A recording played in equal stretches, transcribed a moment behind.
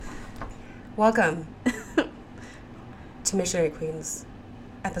Welcome to Missionary Queens,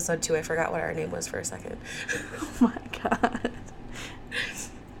 episode 2. I forgot what our name was for a second. Oh my god.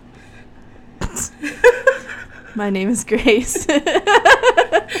 My name is Grace.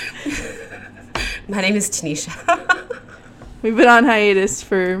 My name is Tanisha. We've been on hiatus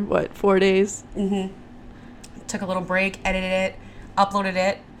for, 4 days? Mm-hmm. Took a little break, edited it, uploaded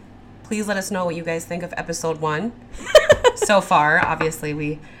it. Please let us know what you guys think of episode 1. So far, obviously,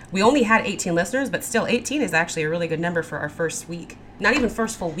 we only had 18 listeners, but still, 18 is actually a really good number for our first week. Not even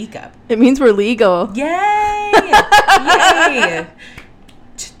first full week up. It means we're legal. Yay! Yay!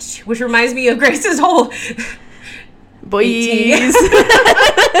 Which reminds me of Grace's whole... Boys.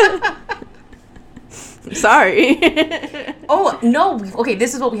 I'm sorry. Oh, no. Okay,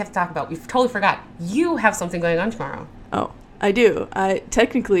 this is what we have to talk about. We totally forgot. You have something going on tomorrow. Oh, I do.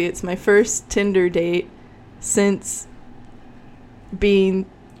 Technically, it's my first Tinder date since being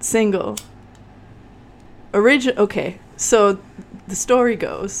single. Okay, so the story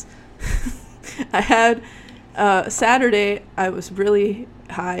goes. I had Saturday, I was really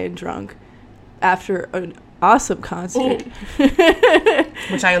high and drunk after an awesome concert.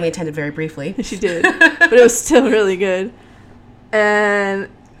 Which I only attended very briefly. She did. But it was still really good. And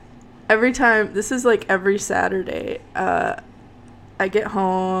every time, this is like every Saturday, I get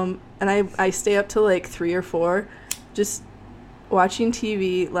home and I stay up till like 3 or 4 just watching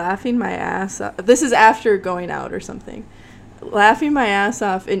TV, laughing my ass off. This is after going out or something. Laughing my ass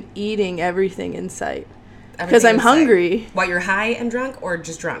off and eating everything in sight. Because I'm hungry. While you're high and drunk or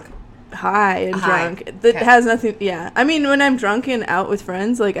just drunk? High and drunk. That has nothing. Yeah, I mean, when I'm drunk and out with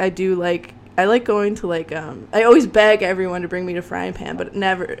friends, like I like going to like I always beg everyone to bring me to Frying Pan, but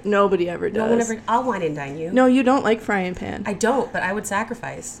nobody ever does. No one ever. I'll wine and dine you. No, you don't like Frying Pan. I don't, but I would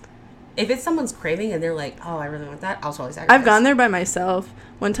sacrifice. If it's someone's craving and they're like, oh, I really want that, I'll totally sacrifice. I've gone there by myself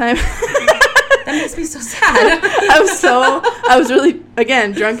one time. That makes me so sad. I was really,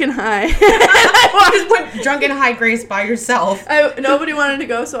 again, drunk and high. You just went drunk and high, Grace, by yourself. Nobody wanted to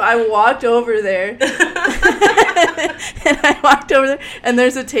go, so I walked over there. And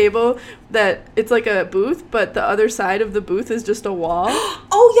there's a table that, it's like a booth, but the other side of the booth is just a wall.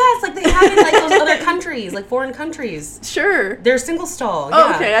 Oh, yes, like they have in like those other countries, like foreign countries. Sure. They're single stall, yeah.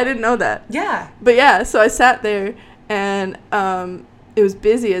 Oh, okay, I didn't know that. Yeah. But yeah, so I sat there, and it was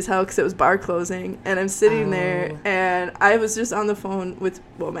busy as hell because it was bar closing, and I'm sitting there, and I was just on the phone with,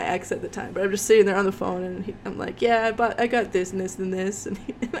 my ex at the time, but I'm just sitting there on the phone, and I'm like, yeah, I got this and this and this, and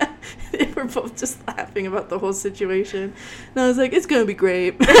they were both just laughing about the whole situation, and I was like, it's gonna be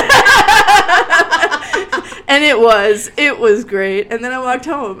great. And it was great, and then I walked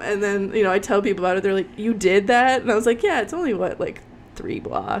home, and then, I tell people about it, they're like, you did that? And I was like, yeah, it's only 3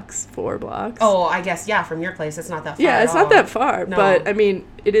 blocks, 4 blocks. Oh, I guess, yeah, from your place, it's not that far. Yeah, it's not that far, no. But, I mean,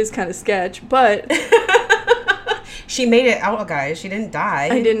 it is kind of sketch, but... She made it out, guys. She didn't die.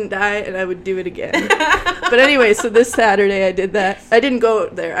 I didn't die, and I would do it again. But anyway, so this Saturday I did that. I didn't go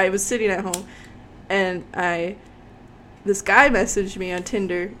there. I was sitting at home, and this guy messaged me on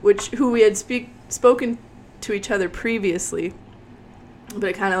Tinder, who we had spoken to each other previously, but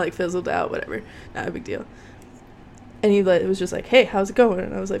it kind of, fizzled out, whatever. Not a big deal. And he was just like, hey, how's it going?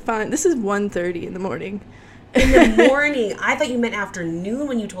 And I was like, fine. This is 1:30 in the morning. In the morning? I thought you meant afternoon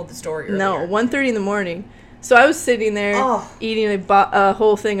when you told the story earlier. No, 1:30 in the morning. So I was sitting there eating a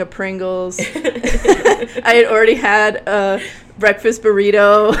whole thing of Pringles. I had already had a breakfast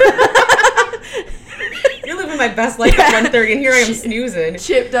burrito. You're living my best life at 1:30, and here I am snoozing.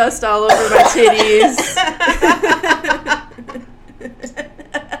 Chip dust all over my titties.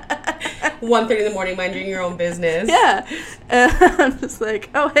 1:30 in the morning, minding your own business. Yeah. And I'm just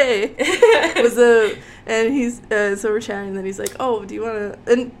like, oh, hey. And he's, so we're chatting, and then he's like, oh, do you want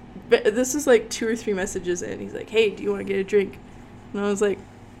to, and this is 2 or 3 messages in. He's like, hey, do you want to get a drink? And I was like,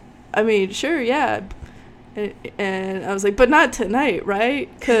 I mean, sure, yeah. And I was like, but not tonight, right?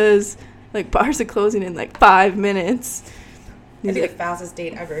 Because, bars are closing in 5 minutes. It'd be the fastest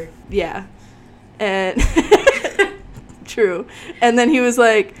date ever. Yeah. And, true. And then he was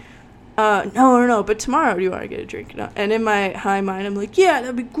like, no, but tomorrow do you want to get a drink? No. And in my high mind, I'm like, yeah,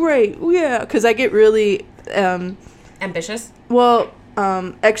 that'd be great. Yeah. Because I get really... ambitious? Well,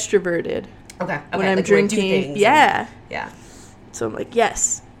 extroverted. Okay. When I'm drinking. Yeah. Yeah. So I'm like,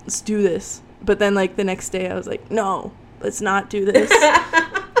 yes, let's do this. But then, the next day, I was like, no, let's not do this.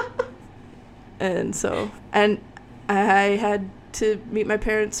 And I had to meet my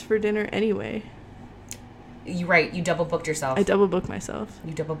parents for dinner anyway. You're right. You double booked yourself. I double booked myself.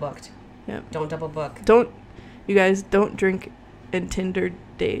 You double booked. Yep. Don't double book. You guys don't drink and Tinder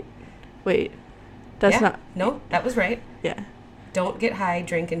date. Wait. That's not... No, that was right. Yeah. Don't get high,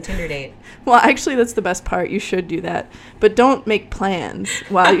 drink, and Tinder date. Well, actually, that's the best part. You should do that. But don't make plans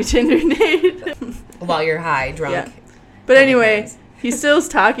while you Tinder date. While you're high, drunk. Yeah. But anyway, he still's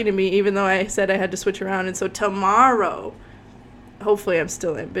talking to me, even though I said I had to switch around. And so tomorrow, hopefully I'm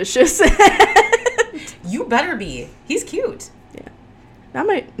still ambitious. You better be. He's cute. Yeah.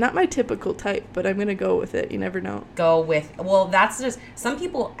 Not my typical type, but I'm going to go with it. You never know. Well, that's just, some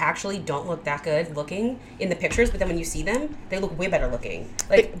people actually don't look that good looking in the pictures, but then when you see them, they look way better looking.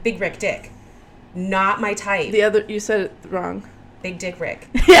 Like Big Rick Dick. Not my type. You said it wrong. Big Dick Rick.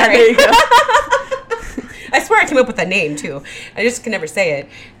 Yeah, there you go. I swear I came up with that name, too. I just can never say it.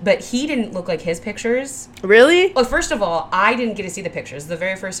 But he didn't look like his pictures. Really? Well, first of all, I didn't get to see the pictures. The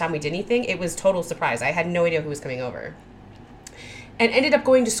very first time we did anything, it was total surprise. I had no idea who was coming over. And ended up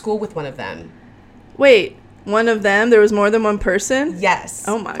going to school with one of them. Wait, one of them? There was more than one person? Yes.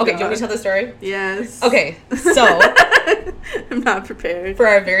 Oh, my God. Okay, do you want me to tell the story? Yes. Okay, so... I'm not prepared. For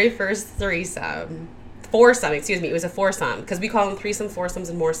our very first foursome, excuse me, it was a foursome, because we call them threesome, foursomes,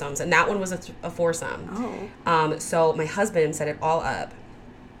 and moresomes, and that one was a foursome. Oh. So my husband set it all up.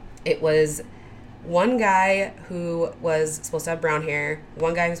 It was one guy who was supposed to have brown hair,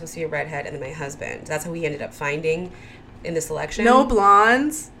 one guy who was supposed to be a redhead, and then my husband. That's how we ended up finding in the selection. No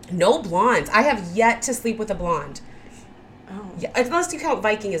blondes? No blondes. I have yet to sleep with a blonde. Oh. Yeah, unless you count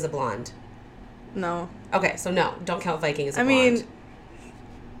Viking as a blonde. No. Okay, so no, don't count Viking as a blonde. mean,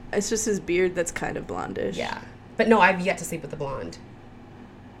 it's just his beard that's kind of blondish. Yeah. But no, I've yet to sleep with a blonde.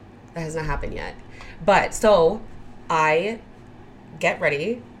 That has not happened yet. But, so, I get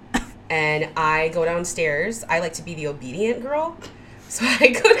ready, and I go downstairs. I like to be the obedient girl. So I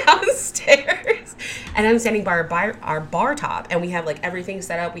go downstairs, and I'm standing by our bar top, and we have, like, everything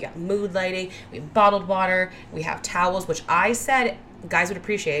set up. We got mood lighting, we have bottled water, we have towels, which I said guys would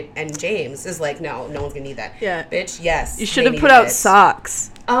appreciate, and James is like, no one's gonna need that. Yeah. Bitch, yes. You should have put out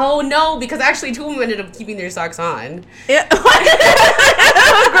socks. Oh, no, because actually two of them ended up keeping their socks on. Yeah. Gross.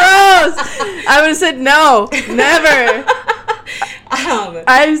 I would have said no. Never.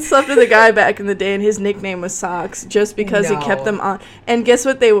 I slept with a guy back in the day, and his nickname was Socks, just because he kept them on. And guess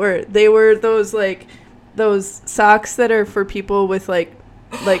what they were? They were those socks that are for people with like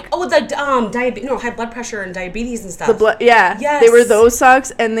oh, the high blood pressure and diabetes and stuff. Yes. They were those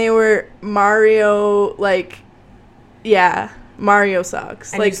socks, and they were Mario Mario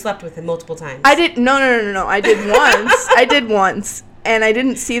socks. And you slept with him multiple times. I did no. I did once. And I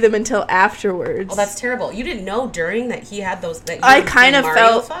didn't see them until afterwards. Oh, that's terrible. You didn't know during that he had those. That I kind of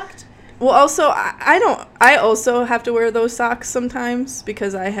felt. Fucked? Well, also I don't. I also have to wear those socks sometimes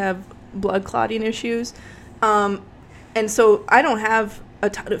because I have blood clotting issues, and so I don't have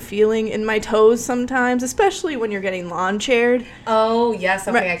a ton of feeling in my toes sometimes, especially when you're getting lawn chaired. Oh yes,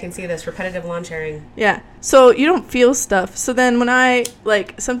 okay, I can see this repetitive lawn chairing. Yeah, so you don't feel stuff. So then when I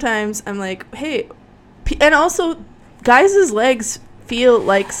sometimes I'm like, hey, and also guys' legs feel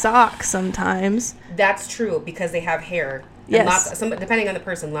like socks sometimes. That's true because they have hair. Yes. Depending on the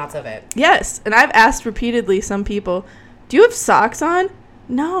person, lots of it. Yes, and I've asked repeatedly some people, do you have socks on?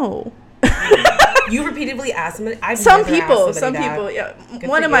 No. You repeatedly asked them? Some people, yeah. Good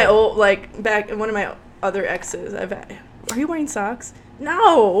one of my old, one of my other exes, are you wearing socks?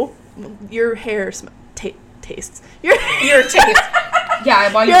 No. Your hair tastes. Your taste.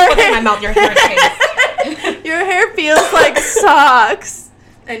 Yeah, while you put it in my mouth, your hair tastes. Your hair feels like socks.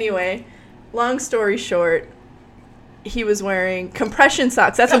 Anyway, long story short, he was wearing compression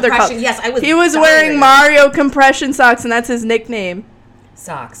socks. That's what they're called. Yes, I was. He was wearing Mario compression socks, and that's his nickname.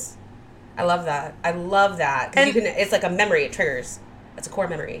 Socks. I love that. Because it's like a memory. It triggers. It's a core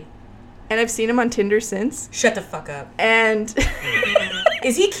memory. And I've seen him on Tinder since. Shut the fuck up. And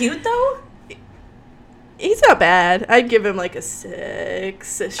is he cute though? He's not bad. I'd give him like a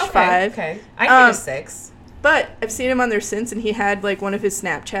 6-ish, 5. Okay. I'd give a 6. But I've seen him on there since, and he had like one of his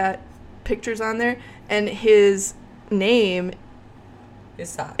Snapchat pictures on there, and his name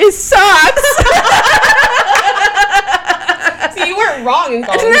is Socks. See, you weren't wrong in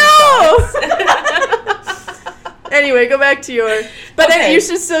calling him Socks. Anyway, go back to your. But you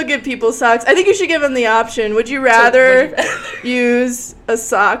should still give people socks. I think you should give them the option. Would you rather use a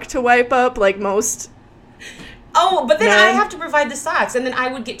sock to wipe up like most? Oh, but then I have to provide the socks, and then I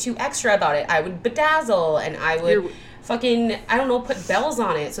would get too extra about it. I would bedazzle, and I would put bells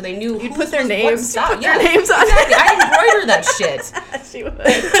on it so they knew you'd put their names. Their names on exactly. I'd embroider that shit. She would.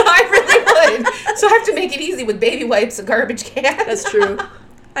 I really would. So I have to make it easy with baby wipes, a garbage can. That's true.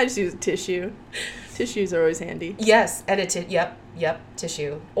 I just use a tissue. Tissues are always handy. Yes, and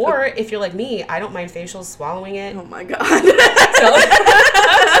tissue. Or if you're like me, I don't mind facials, swallowing it. Oh my god.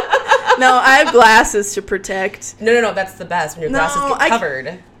 No, I have glasses to protect. No, that's the best when your glasses get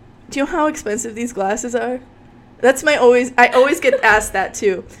covered. Do you know how expensive these glasses are? That's I always get asked that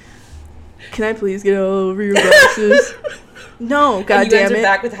too. Can I please get all over your glasses? No, God and damn you it.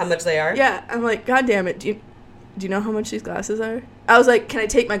 back with how much they are? Yeah, I'm like, God damn it. Do you know how much these glasses are? I was like, can I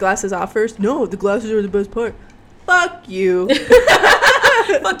take my glasses off first? No, the glasses are the best part. Fuck you.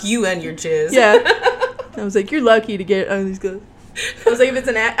 Fuck you and your jizz. Yeah. I was like, you're lucky to get on these glasses. I was like, if it's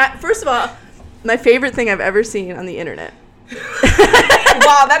an ad. First of all, my favorite thing I've ever seen on the internet.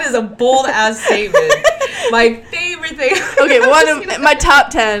 Wow, that is a bold ass statement. My favorite thing. Okay, one of my top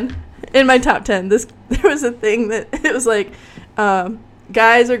 10. In my top 10, there was a thing that it was like,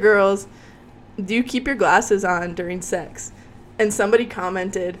 guys or girls, do you keep your glasses on during sex? And somebody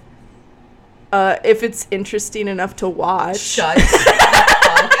commented, if it's interesting enough to watch. Shut up.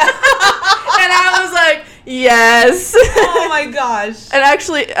 And I was like, yes. Oh my gosh. And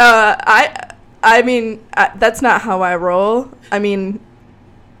actually, I mean, that's not how I roll. I mean,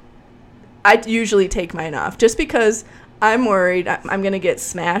 I usually take mine off just because I'm worried I'm going to get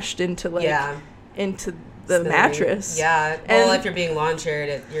smashed into into the mattress. Yeah. Well, if you're being lawn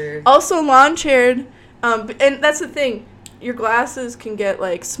chaired, you're also lawn chaired. And that's the thing. Your glasses can get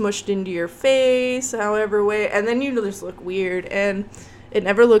like smushed into your face, however way, and then you just look weird, and it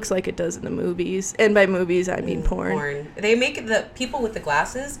never looks like it does in the movies. And by movies, I mean porn. They make the people with the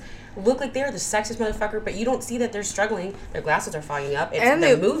glasses look like they're the sexiest motherfucker, but you don't see that they're struggling. Their glasses are fogging up.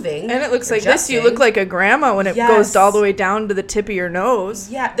 They're moving. And it looks like adjusting. This. You look like a grandma when it goes all the way down to the tip of your nose.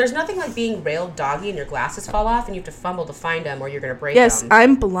 Yeah, there's nothing like being railed doggy and your glasses fall off and you have to fumble to find them or you're going to break them. Yes,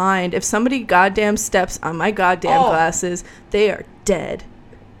 I'm blind. If somebody goddamn steps on my goddamn glasses, they are dead.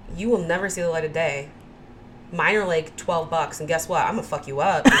 You will never see the light of day. Mine are like $12, and guess what? I'm going to fuck you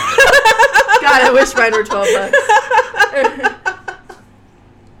up. God, I wish mine were $12.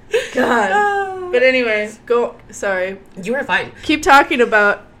 God. But anyway, sorry. You were fine. Keep talking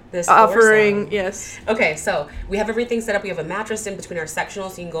about this offering. Yes. Okay, so we have everything set up. We have a mattress in between our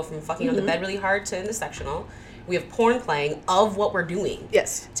sectionals, so you can go from fucking on the bed really hard to in the sectional. We have porn playing of what we're doing.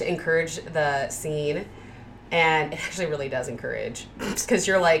 Yes. To encourage the scene. And it actually really does encourage. Because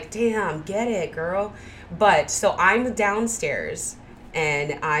you're like, damn, get it, girl. But, so I'm downstairs,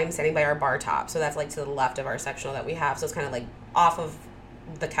 and I'm standing by our bar top. So that's like to the left of our sectional that we have. So it's kind of like off of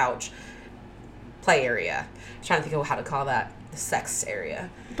the couch play area. I'm trying to think of how to call that. The sex area.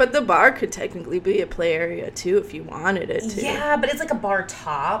 But the bar could technically be a play area too if you wanted it to. Yeah, but it's like a bar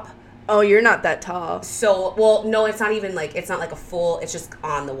top. Oh, you're not that tall. So, well, no, it's not even like, it's not like a full, it's just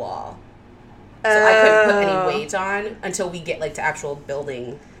on the wall. So I couldn't put any weight on until we get like to actual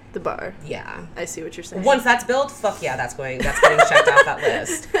building the bar. Yeah. I see what you're saying. Once that's built, fuck yeah, that's getting checked off that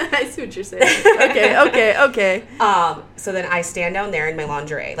list. I see what you're saying. Okay. So then I stand down there in my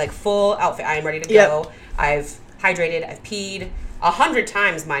lingerie, like full outfit. I am ready to go. I've hydrated, I've peed 100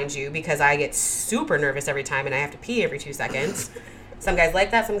 times, mind you, because I get super nervous every time and I have to pee every 2 seconds. Some guys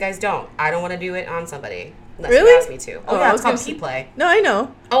like that, some guys don't. I don't want to do it on somebody. Unless you ask me to. Oh, yeah, it's called pee play. No, I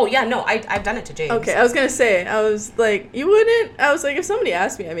know. Oh, yeah, no, I've done it to James. Okay, I was going to say, I was like, you wouldn't? I was like, if somebody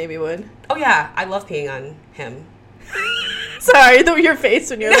asked me, I maybe would. Oh, yeah, I love peeing on him. Sorry, your face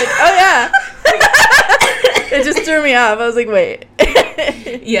when you're like, oh, yeah. It just threw me off. I was like, wait.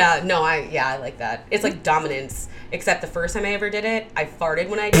 Yeah, no, I like that. It's like dominance. Except the first time I ever did it, I farted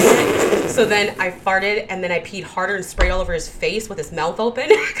when I did it. So then I farted, and then I peed harder and sprayed all over his face with his mouth open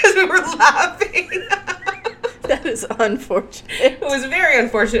because we were laughing. That is unfortunate. It was very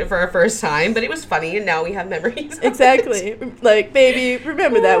unfortunate for our first time, but it was funny, and now we have memories. Exactly. Like, baby,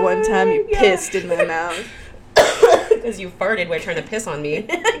 remember that one time you pissed in my mouth? Because you farted when trying to piss on me.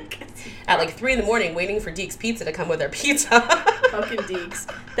 At like 3 a.m, waiting for Deke's Pizza to come with our pizza. Fucking Deke's.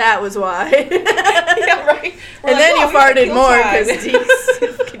 That was why. Yeah, right. And then you farted more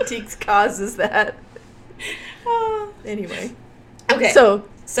because Deke's causes that. Anyway. Okay. So,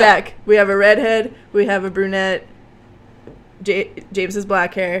 back. We have a redhead. We have a brunette. James's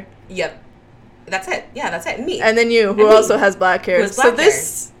black hair. Yep. That's it. Yeah, that's it. And me. And then you, who also has black hair. So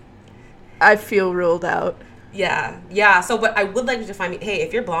this, I feel ruled out. Yeah. So, but I would like you to find me. Hey,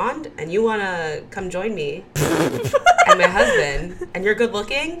 if you're blonde and you want to come join me and my husband, and you're good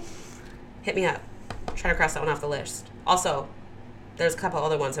looking, hit me up. I'm trying to cross that one off the list. Also, there's a couple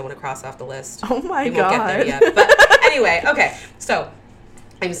other ones I want to cross off the list. Oh my God. We won't get there yet. But anyway, okay. So,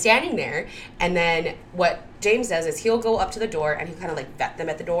 I'm standing there, and then what James does is he'll go up to the door and he'll kind of like vet them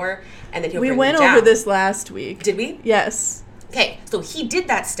at the door, and then he'll bring them down. We went over this last week. Did we? Yes. Okay, so he did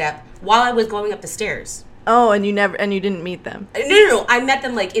that step while I was going up the stairs. Oh, and you didn't meet them. No. I met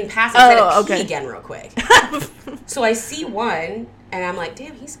them like in passing. I said pee again real quick. So I see one, And I'm like,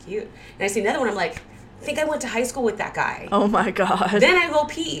 damn, he's cute. And I see another one, I'm like, I think I went to high school with that guy. Oh my God. Then I go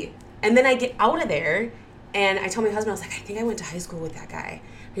pee. And then I get out of there, and I told my husband, I was like, I think I went to high school with that guy.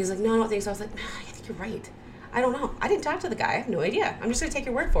 And he's like, no, I don't think so. I was like, I think you're right. I don't know. I didn't talk to the guy. I have no idea. I'm just going to take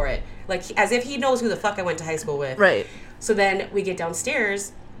your word for it. Like, as if he knows who the fuck I went to high school with. Right. So then we get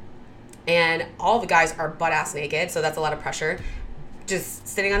downstairs, and all the guys are butt-ass naked, so that's a lot of pressure. Just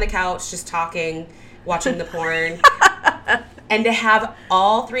sitting on the couch, just talking, watching the porn. And to have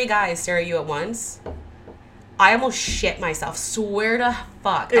all 3 guys stare at you at once, I almost shit myself. Swear to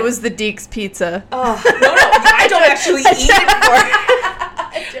fuck. It was the Deeks pizza. Oh, no, I don't actually eat it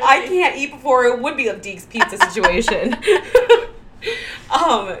before. I can't eat before it would be a Deeks pizza situation.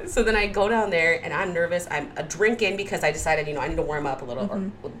 So then I go down there, and I'm nervous. I'm drinking because I decided, I need to warm up a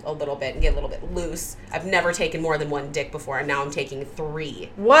little bit and get a little bit loose. I've never taken more than 1 dick before, and now I'm taking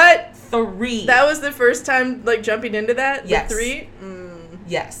 3. What? 3. That was the first time, like, jumping into that? Yes. The 3?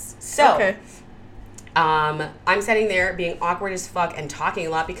 Yes. So, okay. I'm sitting there being awkward as fuck and talking a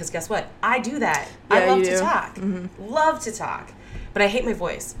lot because guess what? I do that. Yeah, I love you to do. talk. Love to talk. But I hate my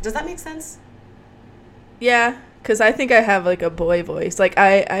voice. Does that make sense? Yeah, because I think I have, like, a boy voice. Like,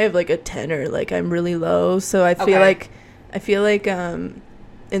 I have, like, a tenor. Like, I'm really low, so I feel like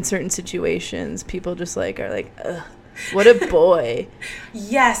in certain situations, people just, like, are like, ugh, what a boy.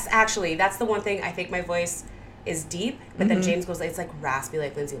 Yes, actually. That's the one thing. I think my voice is deep, but then James goes, it's, like, raspy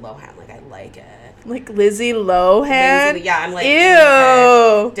like Lindsay Lohan. Like, I like it. Like Lizzie Lohan? Yeah, I'm like,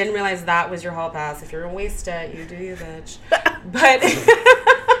 ew. Okay. Didn't realize that was your hall pass. If you're gonna waste it, you do you, bitch. But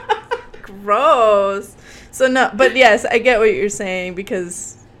gross. So no, but yes, I get what you're saying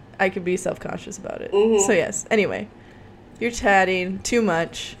because I could be self-conscious about it. So yes. Anyway, you're chatting too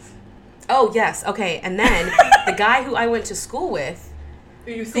much. Oh yes, okay. And then the guy who I went to school with,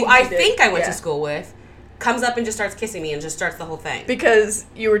 I went to school with, comes up and just starts kissing me and just starts the whole thing. Because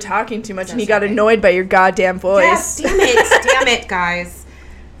you were talking too much and he got annoyed by your goddamn voice. Yes, damn it, guys.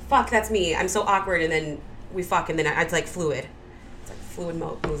 Fuck, that's me. I'm so awkward, and then we fuck, and then it's like fluid. It's like fluid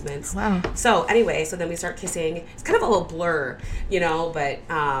movements. Wow. So anyway, so then we start kissing. It's kind of a little blur, but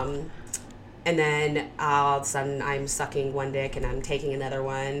and then all of a sudden I'm sucking one dick and I'm taking another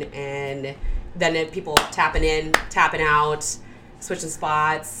one, and then people tapping in, tapping out, switching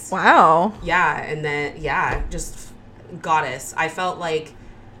spots. Wow. Yeah, and then, just goddess. I felt like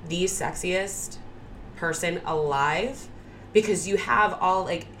the sexiest person alive because you have all,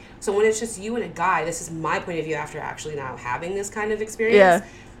 like, so when it's just you and a guy, this is my point of view after actually now having this kind of experience,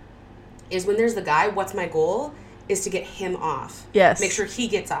 is when there's the guy, what's my goal? Is to get him off. Yes. Make sure he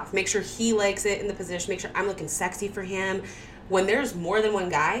gets off. Make sure he likes it in the position. Make sure I'm looking sexy for him. When there's more than one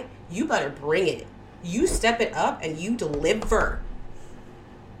guy, you better bring it. You step it up and you deliver.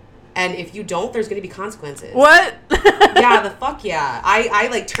 And if you don't, there's going to be consequences. What? Yeah, the fuck yeah. I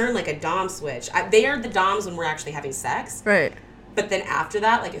like turn like a dom switch. They are the doms when we're actually having sex. Right. But then after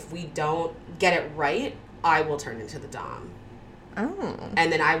that, like if we don't get it right, I will turn into the dom. Oh.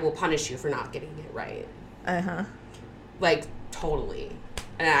 And then I will punish you for not getting it right. Uh-huh. Like totally.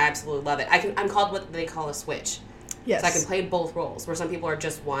 And I absolutely love it. I'm called what they call a switch. Yes. So I can play both roles where some people are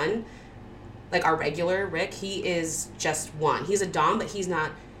just one. Like our regular Rick, he is just one. He's a dom, but he's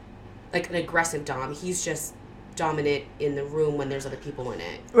not like an aggressive dom. He's just dominant in the room when there's other people in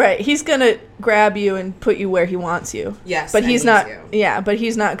it. Right. He's gonna grab you and put you where he wants you. Yes. But he's not. Yeah. But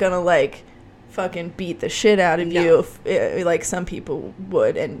he's not gonna like fucking beat the shit out of you like some people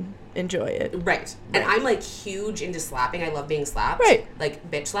would and enjoy it. Right. And I'm like huge into slapping. I love being slapped. Right.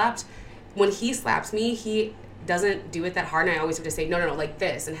 Like bitch slapped. When he slaps me, he doesn't do it that hard, and I always have to say no, like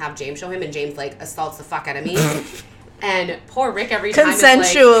this, and have James show him, and James like assaults the fuck out of me. And poor Rick every time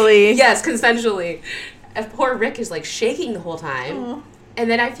consensually. Is like, yes, consensually. And poor Rick is like shaking the whole time. Aww.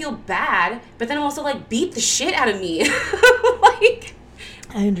 And then I feel bad, but then I'm also like beat the shit out of me. Like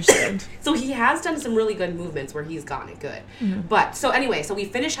I understand. So he has done some really good movements where he's gotten it good. Mm-hmm. But so anyway, so we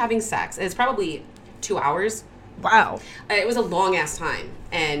finish having sex. It's probably 2 hours. Wow. It was a long ass time,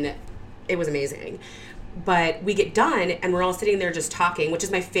 and it was amazing. But we get done, and we're all sitting there just talking, which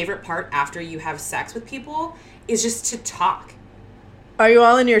is my favorite part after you have sex with people, is just to talk. Are you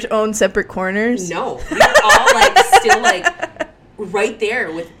all in your own separate corners? No. We're all, like, still, like, right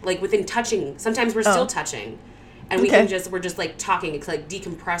there, with like within touching. Sometimes we're still touching. And we're just, like, talking to, like,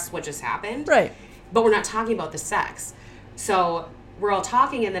 decompress what just happened. Right. But we're not talking about the sex. So we're all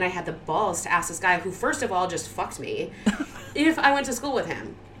talking, and then I had the balls to ask this guy, who, first of all, just fucked me, if I went to school with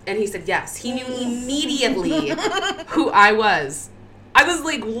him. And he said yes. He knew immediately who I was. I was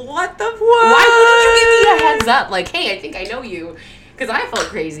like, what the fuck? Why wouldn't you give me a heads up? Like, hey, I think I know you. Because I felt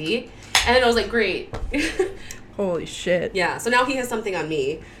crazy. And then I was like, great. Holy shit. Yeah, so now he has something on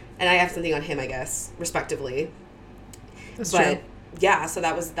me, and I have something on him, I guess, respectively. That's but true. yeah, so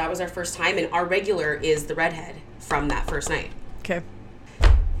that was our first time, and our regular is the redhead from that first night. Okay.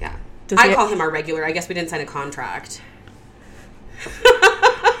 Yeah. Does I he- call him our regular. I guess we didn't sign a contract.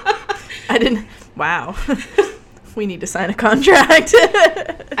 I didn't. Wow. We need to sign a contract.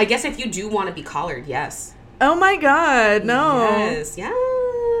 I guess if you do want to be collared, yes. Oh my god, no.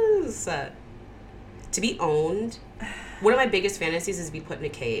 Yes. To be owned. One of my biggest fantasies is to be put in a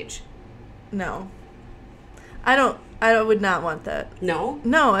cage. No. I would not want that. No?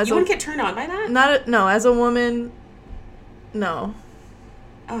 No, as You a wouldn't get turned on by that? no, as a woman, no.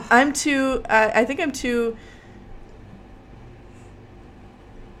 Ugh. I think I'm too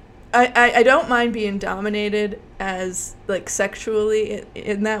I don't mind being dominated as like sexually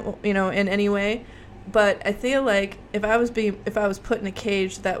in that, you know, in any way, but I feel like if I was put in a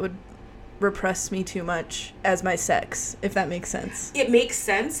cage, that would repress me too much as my sex, if that makes sense. It makes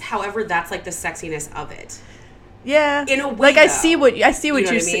sense. However, that's like the sexiness of it. Yeah. In a way, like I though. see what You know you're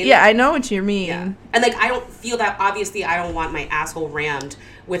what I saying. mean? Yeah, I know what you mean. Yeah. And like I don't feel that, obviously I don't want my asshole rammed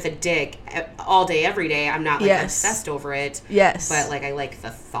with a dick all day every day. I'm not like obsessed over it. Yes. But like I like the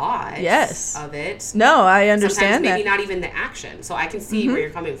thought Yes. of it. No, I understand Sometimes maybe that. not even the action. So I can see where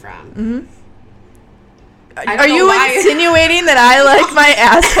you're coming from. Mm-hmm. I don't Are know you why. insinuating that I like my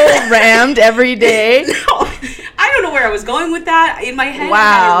asshole rammed every day? No, I don't know where I was going with that. In my head, Wow. I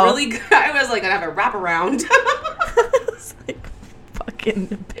had a really good, I was like, I have a wraparound. It's like, fucking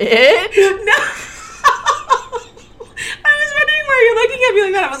bitch. No. I was wondering why you're looking at me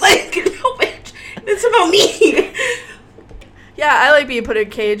like that. I was like, no, bitch. It's about me. Yeah, I like being put in a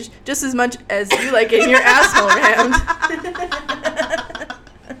cage just as much as you like getting your asshole rammed.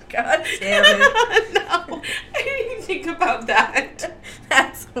 God damn it. No, I didn't even think about that.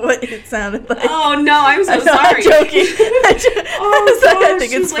 That's what it sounded like. Oh, no, I'm so I know, sorry. I'm joking. Oh, I gosh.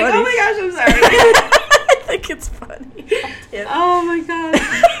 think She it's was like, funny. oh my gosh, I'm sorry. I think it's funny. Yeah. Oh my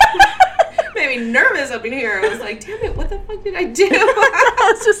god. Made me nervous up in here. I was like, damn it, what the fuck did I do?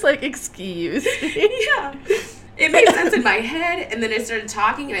 I was just like, excuse me. Yeah. It made sense in my head, and then I started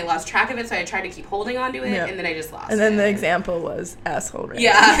talking, and I lost track of it, so I tried to keep holding on to it, Yeah. and then I just lost And then it. the example was asshole rammed.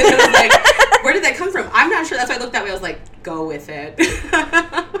 Yeah. It was like, where did that come from? I'm not sure. That's why I looked that way. I was like, go with it.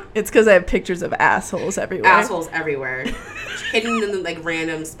 It's because I have pictures of assholes everywhere. Assholes everywhere. Hidden in, like,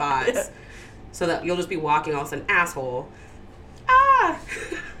 random spots. So that you'll just be walking, all of a sudden, asshole. Ah!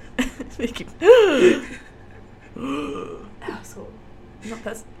 Asshole. No,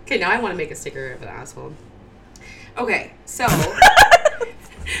 that's Okay, now I want to make a sticker of an asshole. Okay, so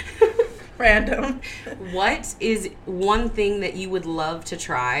random. what is one thing that you would love to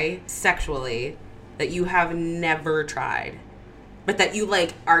try sexually that you have never tried, but that you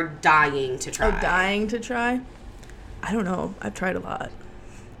like are dying to try? Oh, dying to try? I don't know. I've tried a lot.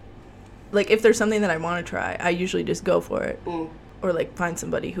 Like, if there's something that I want to try, I usually just go for it. Mm, Or, like, find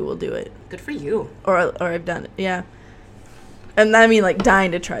somebody who will do it. good for you. Or I've done it. Yeah. And I mean, like,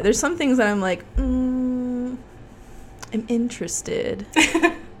 dying to try. There's some things that I'm like, I'm interested.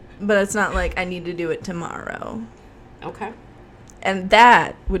 But it's not like I need to do it tomorrow. Okay. And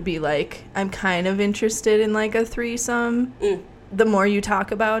that would be like, I'm kind of interested in, like, a threesome. Mm. The more you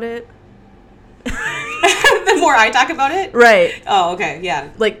talk about it. The more I talk about it? Right. Oh, okay, yeah.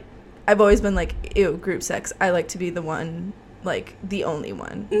 Like, I've always been like, ew, group sex. I like to be the one, like, the only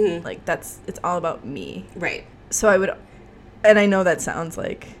one. Mhm. Like, it's all about me. Right. So I would, and I know that sounds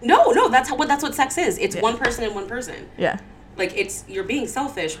like, No, that's what sex is. It's Yeah. one person and one person. yeah, Like, you're being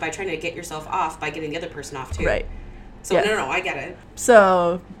selfish by trying to get yourself off by getting the other person off too. right. So Yeah. no, I get it.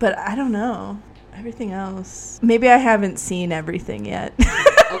 So, but I don't know. Everything else. Maybe I haven't seen everything yet.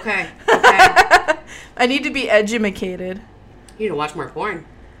 Okay. I need to be edumacated. You need to watch more porn.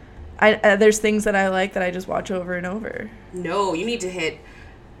 There's things that I like that I just watch over and over. No, you need to hit,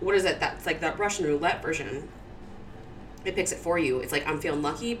 what is it? That's like that Russian roulette version. It picks it for you. It's like, I'm feeling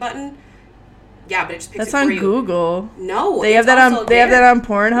lucky button. Yeah, but it just picks That's it on for you. Google. No, They have that on. They have that on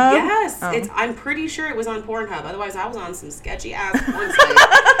Pornhub. Yes, Oh. I'm pretty sure it was on Pornhub. Otherwise, I was on some sketchy ass porn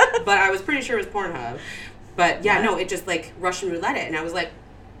site. But I was pretty sure it was Pornhub. But yeah, no, it just like Russian roulette it, and I was like,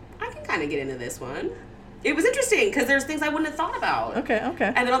 I can kind of get into this one. It was interesting because there's things I wouldn't have thought about. Okay.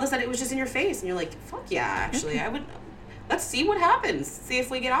 And then all of a sudden, it was just in your face, and you're like, fuck yeah, actually, I would. Let's see what happens. See if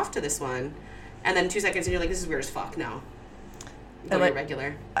we get off to this one. And then 2 seconds, and you're like, this is weird as fuck. No, go to your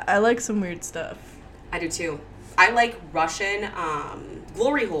regular. I like some weird stuff. I do too. I like Russian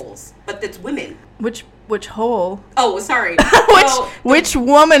glory holes, but that's women. Which hole? Oh, sorry. So, Which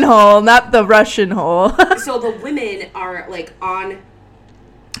woman hole, not the Russian hole. so the women are like on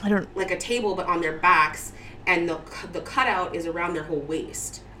I don't. like a table, but on their backs, and the cutout is around their whole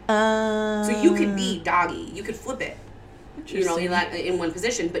waist. So you could be doggy. You could flip it. You know, in one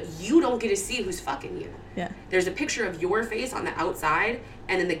position, but you don't get to see who's fucking you. Yeah. There's a picture of your face on the outside,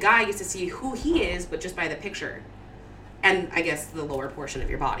 and then the guy gets to see who he is, but just by the picture. And I guess the lower portion of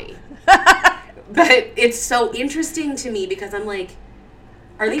your body. But it's so interesting to me because I'm like,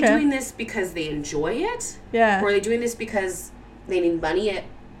 are they doing this because they enjoy it? Yeah. Or are they doing this because they need money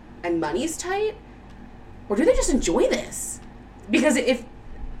and money's tight? Or do they just enjoy this? Because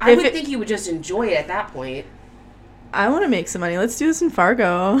I would think you would just enjoy it at that point. I want to make some money. Let's do this in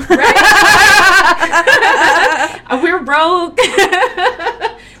Fargo. Right? We're broke.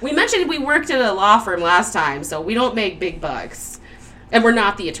 We mentioned we worked at a law firm last time, so we don't make big bucks. And we're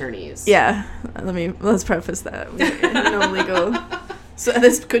not the attorneys. Yeah. Let's preface that. No legal. So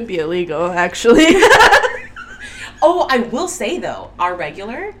this could be illegal, actually. Oh, I will say, though, our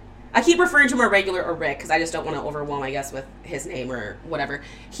regular... I keep referring to him as regular or Rick because I just don't want to overwhelm, I guess, with his name or whatever.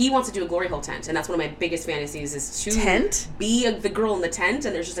 He wants to do a glory hole tent, and that's one of my biggest fantasies is to be the girl in the tent,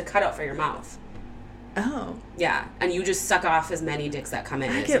 and there's just a cutout for your mouth. Oh. Yeah, and you just suck off as many dicks that come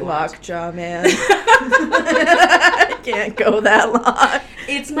in. I get lockjaw, man. I can't go that long.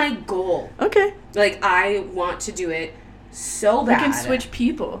 It's my goal. Okay. Like, I want to do it so bad. We can switch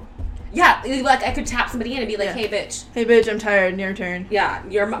people. Yeah, like I could tap somebody in and be like, "Hey, bitch. Hey, bitch, I'm tired. Your turn." Yeah,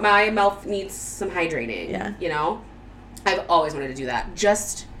 my mouth needs some hydrating. Yeah. You know? I've always wanted to do that.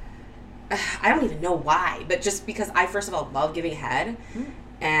 Just, I don't even know why, but just because I, first of all, love giving head.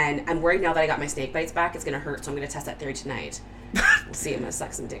 And I'm worried now that I got my snake bites back, it's going to hurt, so I'm going to test that theory tonight. We'll see. I'm going to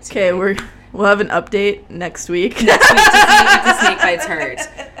suck some dick tonight. Okay, we'll have an update next week. Next week to see if the snake bites hurt.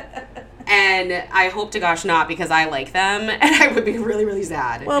 And I hope to gosh not, because I like them, and I would be really, really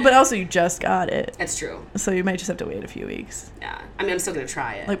sad. Well, but also you just got it. That's true. So you might just have to wait a few weeks. Yeah. I mean, I'm still going to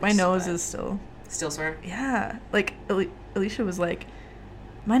try it. Like, my nose is still... Still sore? Yeah. Like, Alicia was like,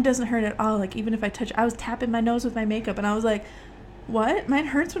 mine doesn't hurt at all. Like, even if I touch... I was tapping my nose with my makeup, and I was like, what? Mine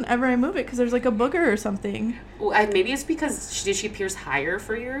hurts whenever I move it, because there's, like, a booger or something. Well, maybe it's because did she pierce higher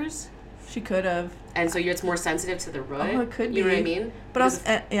for yours? She could have. And so it's more sensitive to the root? Oh, it could be. You know what I mean? But also,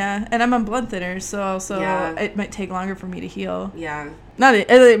 yeah, and I'm on blood thinners, so also it might take longer for me to heal. Yeah.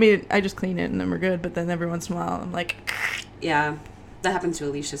 I mean, I just clean it and then we're good, but then every once in a while I'm like... Yeah, that happens to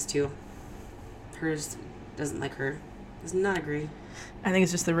Alicia's too. Hers doesn't like her. Does not agree. I think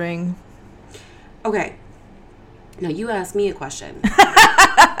it's just the ring. Okay. Now you ask me a question.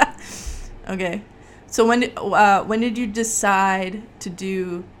 Okay. So when did you decide to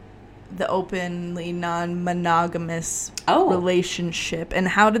do the openly non-monogamous relationship, and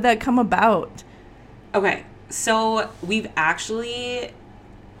how did that come about? Okay, so we've actually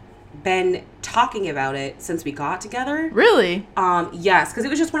been talking about it since we got together. Really? Yes, because it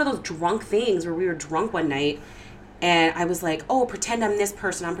was just one of those drunk things where we were drunk one night, and I was like, "Oh, pretend I'm this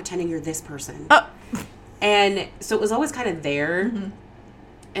person. I'm pretending you're this person." Oh. And so it was always kind of there,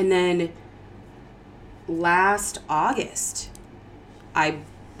 and then last August,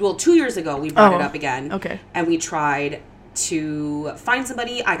 2 years ago, we brought it up again. Okay. And we tried to find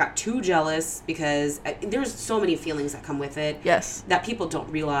somebody. I got too jealous because there's so many feelings that come with it. Yes. That people don't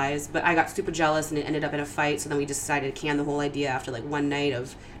realize. But I got super jealous and it ended up in a fight. So then we decided to can the whole idea after like one night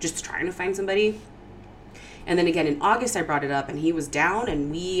of just trying to find somebody. And then again in August, I brought it up and he was down and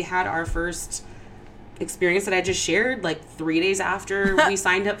we had our first experience that I just shared like 3 days after we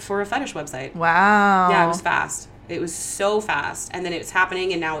signed up for a fetish website. Wow. Yeah, it was fast. It was so fast. And then it's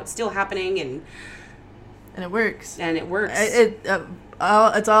happening, and now it's still happening, and it works. And it works.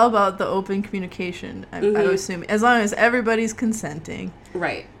 It's all about the open communication, I assume, as long as everybody's consenting.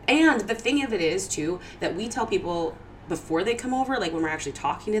 Right. And the thing of it is, too, that we tell people before they come over, like when we're actually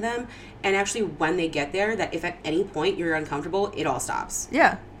talking to them, and actually when they get there, that if at any point you're uncomfortable, it all stops.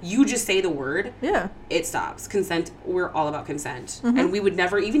 Yeah. You just say the word. Yeah. It stops. Consent. We're all about consent. And we would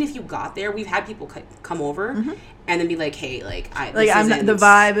never, even if you got there, we've had people come over and then be like, hey, I'm not, the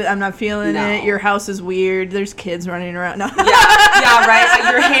vibe, I'm not feeling it. Your house is weird. There's kids running around. No. Yeah,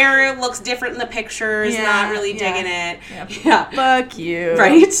 right. Your hair looks different in the pictures. Not really digging it. Yeah. Fuck you.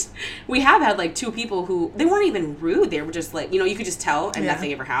 Right? We have had like two people who, they weren't even rude. They were just like, you could just tell and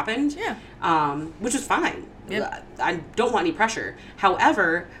nothing ever happened. Yeah. Which was fine. Yep. I don't want any pressure.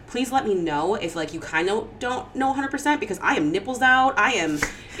 However, please let me know if like you kind of don't know 100% because I am nipples out. I am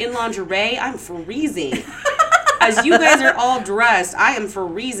in lingerie. I'm freezing. As you guys are all dressed, I am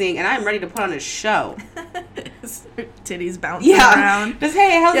freezing and I'm ready to put on a show. Titties bouncing around. Just,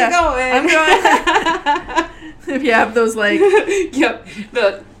 hey, how's it going? I'm going. If you have those like... Yep.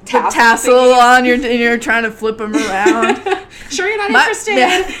 tassel on, and you're trying to flip them around. Sure you're not interested?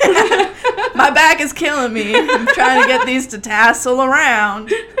 My back is killing me. I'm trying to get these to tassel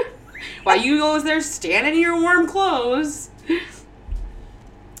around. While you goes there standing in your warm clothes.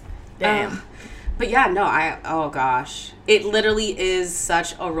 Damn. But yeah, no, oh gosh. It literally is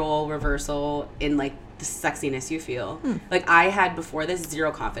such a role reversal in like the sexiness you feel. Like I had before this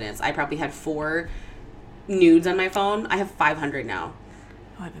 0 confidence. I probably had 4 nudes on my phone. I have 500 now.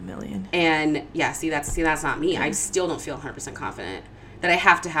 I have 1 million. And yeah, that's not me. I still don't feel 100% confident that I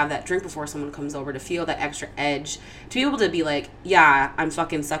have to have that drink before someone comes over to feel that extra edge, to be able to be like, yeah, I'm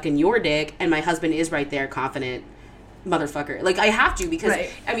fucking sucking your dick and my husband is right there, confident motherfucker. Like I have to, because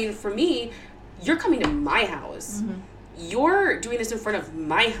I mean, for me, you're coming to my house. Mm-hmm. You're doing this in front of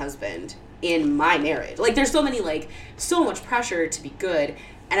my husband in my marriage. Like there's so much pressure to be good.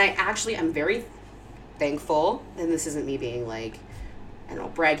 And I'm very thankful, and this isn't me being like, I don't know,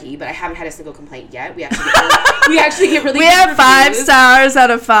 braggy, but I haven't had a single complaint yet. We actually get really we have 5 stars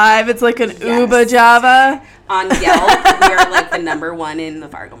out of 5. It's like an Uba Java. On Yelp, we are like the number 1 in the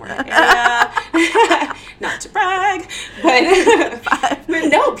Fargo market area. Not to brag, but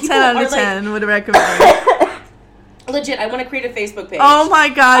no, people 10 out of 10 would recommend. Legit, I want to create a Facebook page. Oh my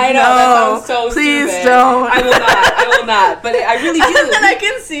God, I know, no. that sounds so Please stupid. don't. I will not. But I really do. And then I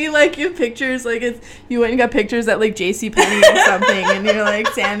can see, like, your pictures, like, you went and got pictures at, like, JCPenney or something, and you're, like,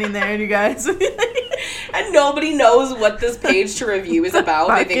 standing there, and you guys... And nobody knows what this page to review is about.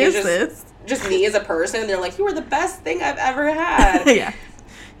 What They think it's just me as a person, and they're like, you were the best thing I've ever had. Yeah.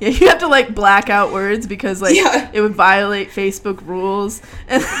 Yeah, you have to, like, black out words because, like, it would violate Facebook rules.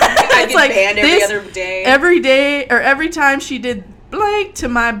 And I get like, banned every other day. Every day, or every time she did blank to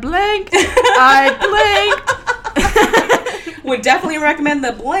my blank, I blanked. Would definitely recommend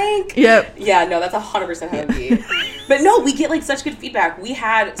the blank. Yep. Yeah, no, that's 100% how it would be. But no, we get, like, such good feedback. We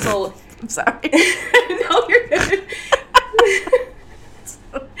had, so... I'm sorry. No, you're good.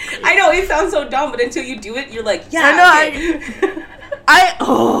 I know, it sounds so dumb, but until you do it, you're like, yeah. I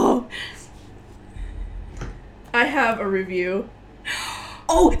know, I have a review.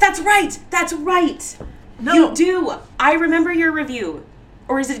 Oh, that's right. No. You do. I remember your review.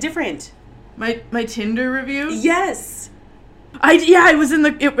 Or is it different? My Tinder review? Yes. I was in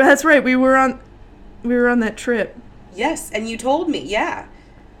that's right. We were on that trip. Yes, and you told me. Yeah.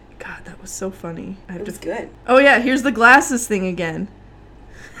 God, that was so funny. It was good. Oh yeah, here's the glasses thing again.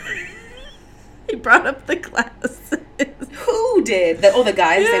 He brought up the glasses. Who did? The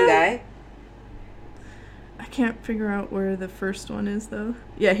guy, the same guy? I can't figure out where the first one is, though.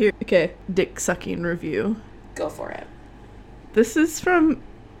 Yeah, here. Okay, dick sucking review. Go for it. This is from...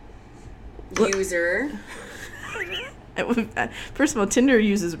 User. First of all, Tinder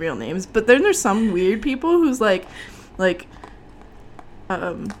uses real names, but then there's some weird people who's like,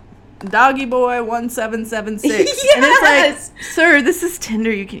 Doggy Boy 1776. Yes! And it's like, sir, this is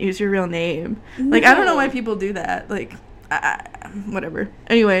Tinder. You can use your real name. No. Like, I don't know why people do that. Like, whatever.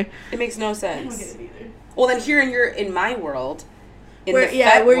 Anyway. It makes no sense. I don't get it either. Well, then here in my world, where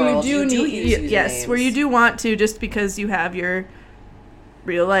you do use names. Where you do want to just because you have your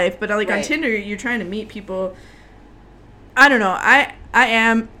real life. But like on Tinder, you're trying to meet people. I don't know. I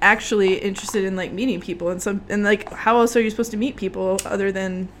am actually interested in like meeting people and like how else are you supposed to meet people other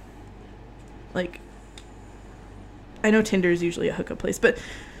than like I know Tinder is usually a hookup place, but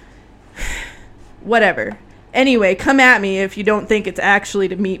whatever. Anyway, come at me if you don't think it's actually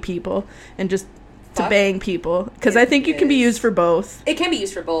to meet people and just to bang people, because I think it can be used for both. It can be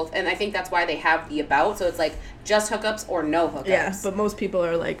used for both, and I think that's why they have the about, so it's like just hookups or no hookups. Yeah, but most people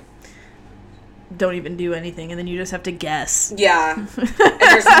are like, don't even do anything, and then you just have to guess. Yeah. And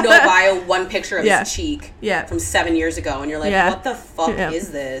there's no bio, one picture of his cheek from 7 years ago, and you're like, what the fuck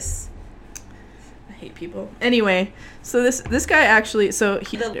is this? I hate people. Anyway, so this guy actually,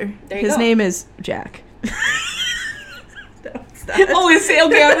 his name is Jack. Oh, his sale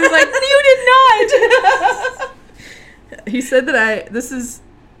guy was like, you did not. He said that this is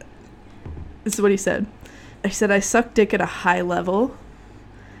what he said. I said I suck dick at a high level,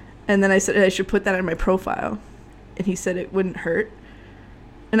 and then I said I should put that on my profile, and he said it wouldn't hurt.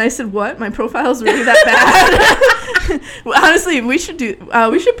 And I said, what? My profile's really that bad? Well, honestly, we should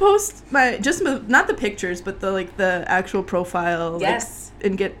post not the pictures, but the actual profile. Yes.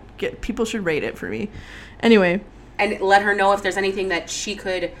 And get people should rate it for me. Anyway. And let her know if there's anything that she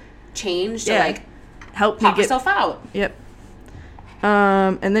could change to help pop herself out. Yep.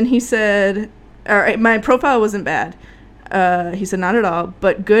 And then he said, all right, my profile wasn't bad. He said, not at all,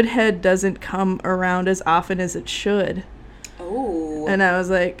 but good head doesn't come around as often as it should. Oh. And I was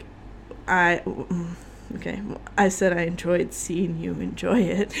like, Okay. Well, I said I enjoyed seeing you enjoy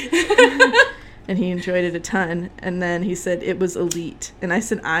it. And he enjoyed it a ton. And then he said it was elite. And I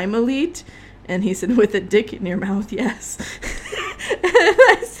said, I'm elite? And he said, with a dick in your mouth, yes. And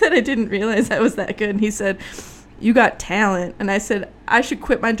I said, I didn't realize I was that good. And he said, you got talent. And I said, I should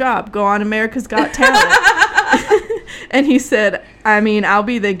quit my job, go on America's Got Talent. And he said, I mean, I'll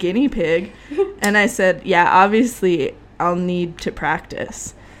be the guinea pig. And I said, yeah, obviously I'll need to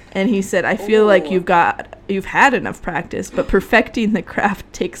practice. And he said, I feel like you've had enough practice, but perfecting the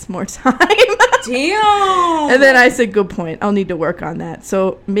craft takes more time. Damn. And then I said, good point. I'll need to work on that.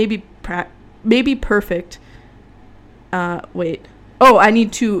 So maybe perfect. Wait. Oh, I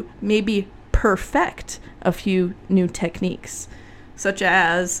need to maybe perfect a few new techniques, such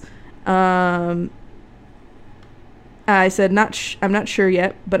as, I said, I'm not sure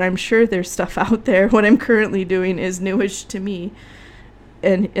yet, but I'm sure there's stuff out there. What I'm currently doing is newish to me.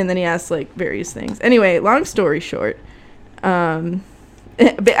 And then he asked, like, various things. Anyway, long story short, but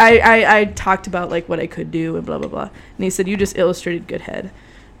I talked about, like, what I could do and blah, blah, blah. And he said, you just illustrated good head.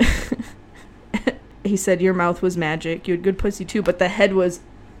 He said, your mouth was magic. You had good pussy, too, but the head was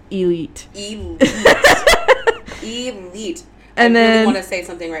elite. Elite. Elite. And I then, really want to say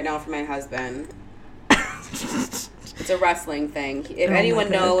something right now for my husband. It's a wrestling thing. If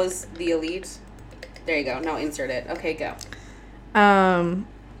anyone knows the elite, there you go. Now insert it. Okay, go.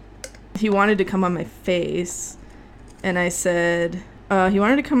 He wanted to come on my face, and I said, he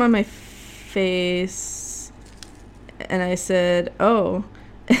wanted to come on my face, and I said, oh.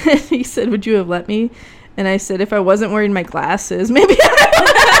 And he said, would you have let me? And I said, if I wasn't wearing my glasses, maybe.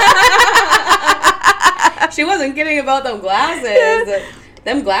 She wasn't kidding about them glasses.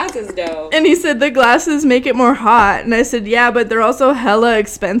 Them glasses, though. And he said, the glasses make it more hot. And I said, yeah, but they're also hella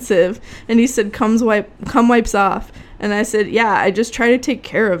expensive. And he said, cum wipes off. And I said, yeah, I just try to take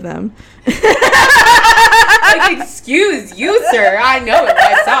care of them. Like, excuse you, sir. I know it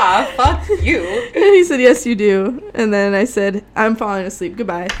wipes off. Fuck you. And he said, yes, you do. And then I said, I'm falling asleep.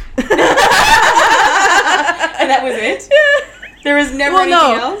 Goodbye. And that was it? Yeah. There was never anything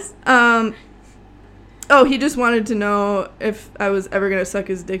else? Oh, he just wanted to know if I was ever going to suck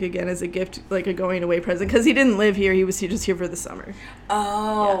his dick again as a gift, like a going away present. Because he didn't live here. He was just here for the summer.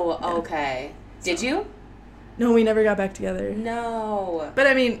 Oh, yeah. Okay. Did you? No, we never got back together. No. But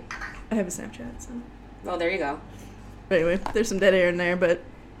I mean, I have a Snapchat, so. Oh, there you go. But anyway, there's some dead air in there, but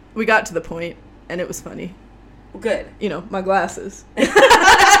we got to the point, and it was funny. Good. You know, my glasses.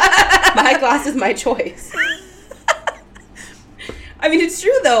 My glasses, my choice. I mean, it's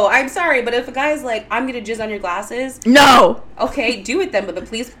true, though. I'm sorry, but if a guy's like, I'm going to jizz on your glasses. No! Okay, do it then, but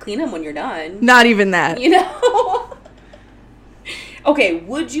please clean them when you're done. Not even that. You know? Okay,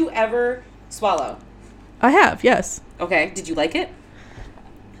 would you ever swallow? I have, yes. Okay, did you like it?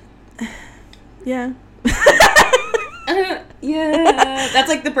 Yeah. Yeah. That's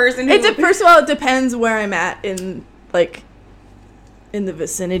like the person who... First of all, it depends where I'm at in the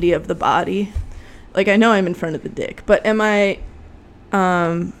vicinity of the body. Like, I know I'm in front of the dick, but am I...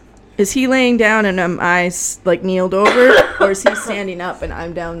 is he laying down and am I, like, kneeled over? Or is he standing up and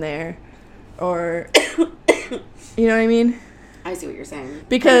I'm down there? Or... You know what I mean? I see what you're saying.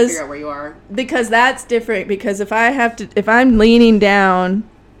 Because... figure out where you are. Because that's different. Because if I'm leaning down...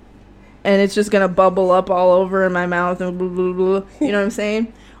 and it's just going to bubble up all over in my mouth and blah, blah, blah, you know what I'm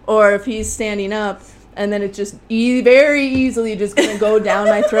saying? Or if he's standing up and then it's just very easily just going to go down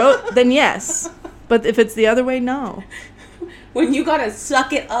my throat, then yes. But if it's the other way, no. When you got to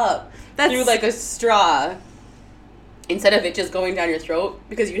suck it up through like a straw instead of it just going down your throat,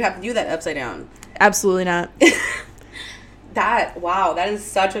 because you'd have to do that upside down. Absolutely not. Wow, that is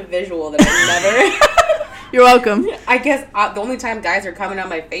such a visual that I've never... You're welcome. I guess the only time guys are coming on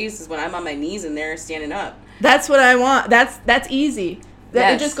my face is when I'm on my knees and they're standing up. That's what I want. That's easy.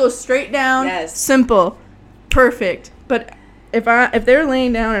 It just goes straight down. Yes. Simple. Perfect. But if they're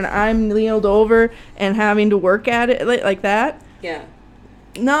laying down and I'm kneeled over and having to work at it like that, yeah.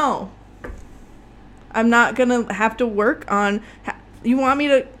 No. I'm not going to have to work on... You want me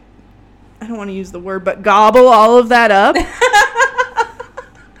to... I don't want to use the word, but gobble all of that up?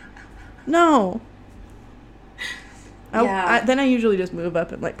 No. Then I usually just move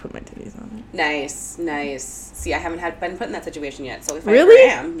up and, like, put my titties on it. Nice. See, I haven't been put in that situation yet, so if really?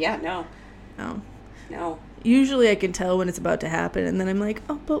 I ever am, yeah, no. No. Usually I can tell when it's about to happen, and then I'm like,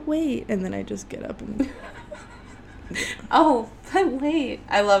 oh, but wait. And then I just get up and... Oh, but wait.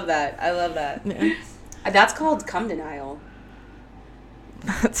 I love that. Yeah. That's called cum denial.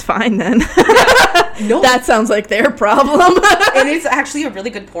 That's fine, then. No. That sounds like their problem. And it's actually a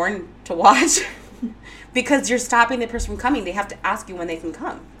really good porn to watch. Because you're stopping the person from coming. They have to ask you when they can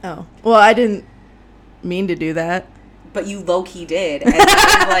come. Oh. Well, I didn't... mean to do that. But you low-key did. And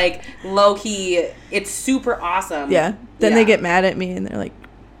that was, like, low-key, it's super awesome. Yeah. Then they get mad at me, and they're like,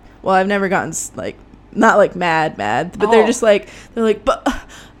 well, I've never gotten, like, not, like, mad, but they're just, like, they're like, but,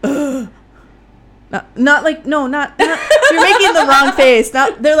 not like, no, not, you're making the wrong face.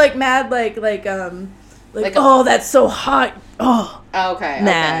 Not, they're, like, mad, like, oh, that's so hot. Oh. Okay.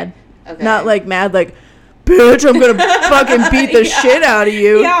 Mad. Okay. Not, like, mad, like, bitch, I'm gonna fucking beat the shit out of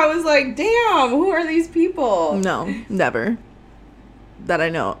you. Yeah, I was like, damn, who are these people? No, never. That I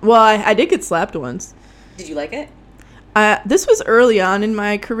know. Well, I did get slapped once. Did you like it? This was early on in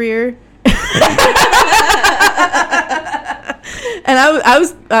my career. And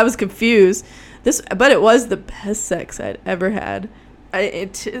I was confused. But it was the best sex I'd ever had.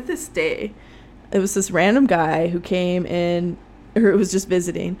 To this day, it was this random guy who came in, or was just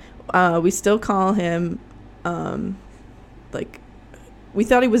visiting. We still call him, like, we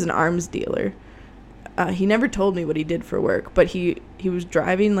thought he was an arms dealer. He never told me what he did for work, but he was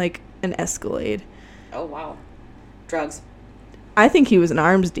driving, like, an Escalade. Oh, wow. Drugs. I think he was an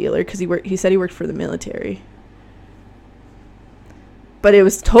arms dealer because he said he worked for the military. But it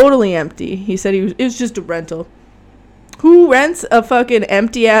was totally empty. He said it was just a rental. Who rents a fucking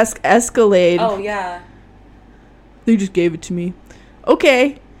empty-ass Escalade? Oh, yeah. They just gave it to me.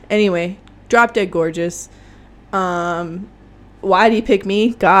 Okay. Anyway, drop dead gorgeous. Why'd he pick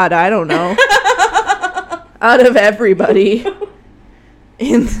me? God, I don't know. Out of everybody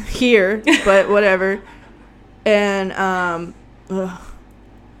in here, but whatever. And,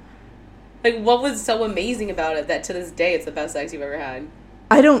 like, what was so amazing about it that to this day it's the best sex you've ever had?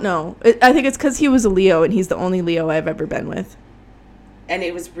 I don't know. I think it's because he was a Leo, and he's the only Leo I've ever been with. And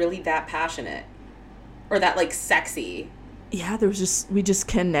it was really that passionate? Or that, like, sexy? Yeah, we just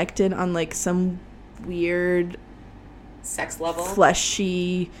connected on, like, some weird sex level?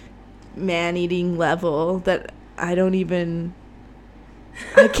 Fleshy, man-eating level that I can't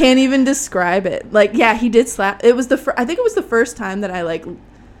even describe it. Like, yeah, he did slap. It was I think it was the first time that I, like,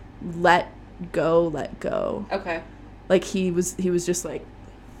 let go. Okay. Like, he was just like,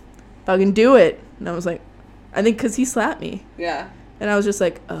 fucking do it. And I was like, I think because he slapped me. Yeah. And I was just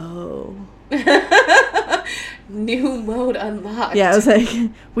like, oh. New mode unlocked. Yeah, I was like,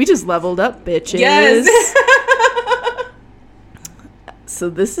 we just leveled up, bitches. Yes. So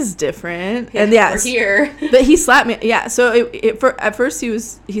this is different. Yeah, and yeah, we're here. But he slapped me. Yeah, so at first he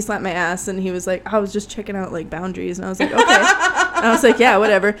slapped my ass, and he was like, I was just checking out, like, boundaries. And I was like, okay. And I was like, yeah,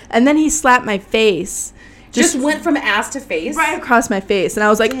 whatever. And then he slapped my face. Just went from ass to face? Right across my face. And I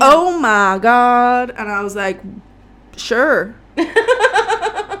was like, damn. Oh my God. And I was like, sure.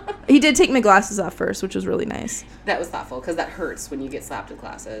 He did take my glasses off first, which was really nice. That was thoughtful, because that hurts when you get slapped with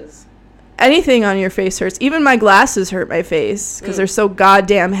glasses. Anything on your face hurts. Even my glasses hurt my face because they're so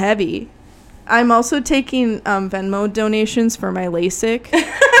goddamn heavy. I'm also taking Venmo donations for my LASIK.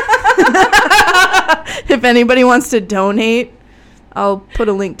 If anybody wants to donate, I'll put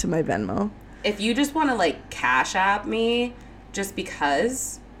a link to my Venmo. If you just want to, like, Cash App me just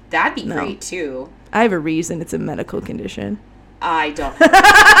because, that'd be great, too. I have a reason. It's a medical condition. I don't.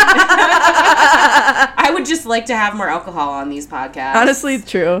 I would just like to have more alcohol on these podcasts. Honestly,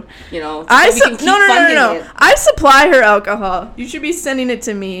 true. You know, so no. it. I supply her alcohol. You should be sending it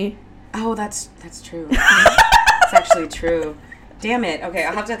to me. Oh, that's true. It's actually true. Damn it. Okay,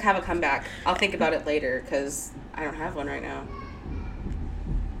 I'll have to have a comeback. I'll think about it later because I don't have one right now.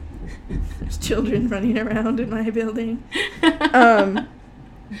 There's children running around in my building. But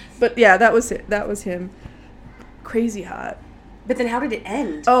yeah, that was it. That was him. Crazy hot. But then how did it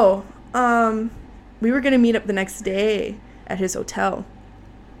end? Oh, we were going to meet up the next day at his hotel.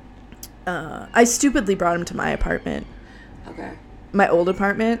 I stupidly brought him to my apartment. Okay. My old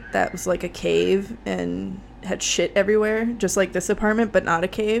apartment that was like a cave and had shit everywhere, just like this apartment, but not a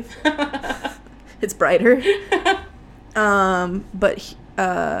cave. It's brighter.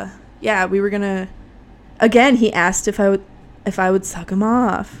 Yeah, we were going to... Again, he asked if I would suck him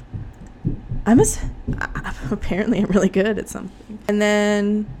off. Apparently I'm really good at something. And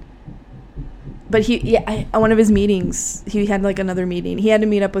then, but one of his meetings, he had like another meeting. He had to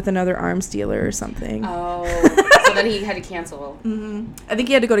meet up with another arms dealer or something. Oh, so then he had to cancel. Mm-hmm. I think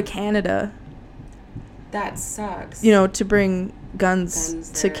he had to go to Canada. That sucks. You know, to bring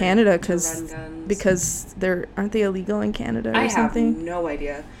guns to Canada because aren't they illegal in Canada or something? I have no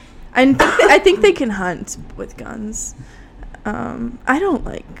idea. I think they can hunt with guns. I don't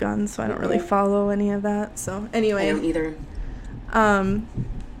like guns, so I don't really follow any of that. So anyway, I don't either.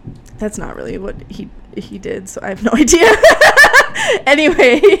 That's not really what he did, so I have no idea.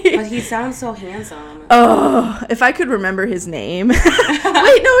 Anyway. But he sounds so handsome. Oh, if I could remember his name. Wait,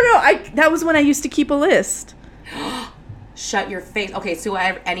 no. That was when I used to keep a list. Shut your face. Okay, so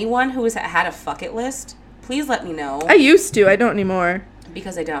anyone who has had a fuck it list, please let me know. I used to. I don't anymore.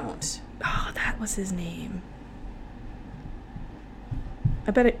 Because I don't. Oh, that was his name.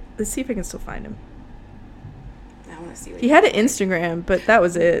 I bet it. Let's see if I can still find him. I want to see what he had an Instagram, but that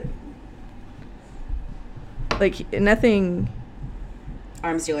was it. Like, nothing.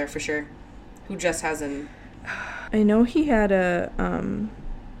 Arms dealer for sure. Who just has an... I know he had a,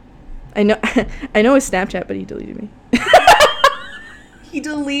 I know his Snapchat, but he deleted me. He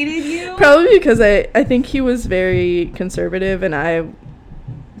deleted you? Probably because I think he was very conservative, and I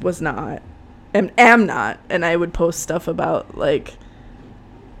was not. Am not. And I would post stuff about, like,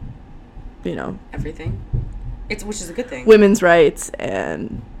 you know. Everything. Which is a good thing. Women's rights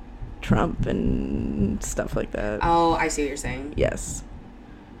and Trump and stuff like that. Oh, I see what you're saying. Yes.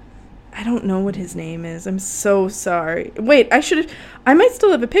 I don't know what his name is. I'm so sorry. Wait, I might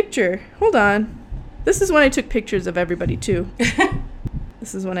still have a picture. Hold on. This is when I took pictures of everybody, too.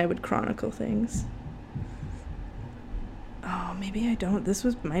 This is when I would chronicle things. Oh, maybe I don't.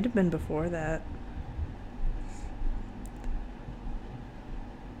 Might have been before that.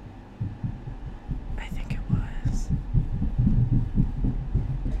 I think it was.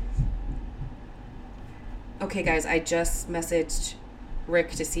 Okay, guys, I just messaged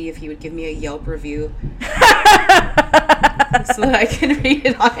Rick to see if he would give me a Yelp review so that I can read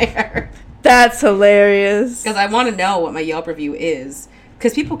it on air. That's hilarious. Because I want to know what my Yelp review is.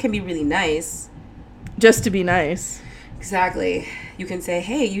 Because people can be really nice. Just to be nice. Exactly. You can say,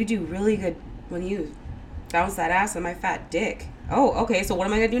 hey, you do really good when you bounce that ass on my fat dick. Oh, okay, so what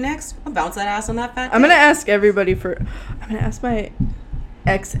am I going to do next? I'll bounce that ass on that fat dick. I'm going to ask everybody I'm going to ask my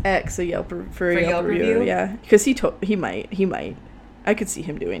ex a Yelp review. Yeah. Because he might. I could see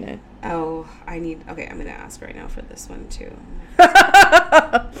him doing it. Oh, I'm going to ask right now for this one, too.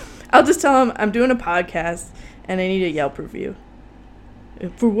 I'll just tell him I'm doing a podcast and I need a Yelp review.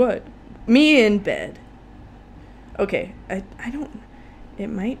 For what? Me in bed. Okay, I don't... It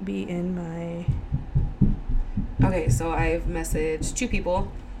might be in my... Okay, so I've messaged 2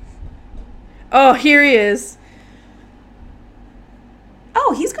 people. Oh, here he is.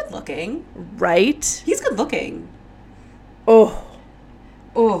 Oh, he's good looking. Right? He's good looking. Oh.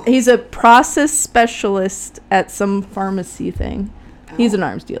 He's a process specialist at some pharmacy thing. Oh. He's an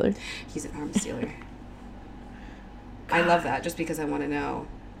arms dealer. He's an arms dealer. I love that just because I want to know.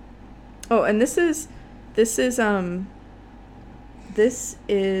 Oh, and this is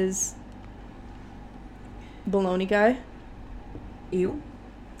baloney guy. Ew.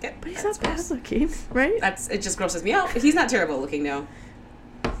 Yeah, but he's not bad looking, right? It just grosses me out. He's not terrible looking, no.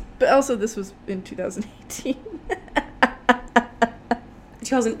 But also, this was in 2018.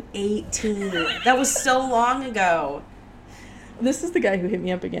 2018. That was so long ago. This is the guy who hit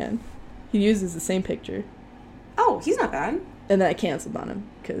me up again. He uses the same picture. Oh, he's not bad. And then I canceled on him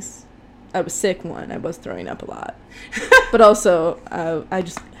because I was sick. I was throwing up a lot, but also I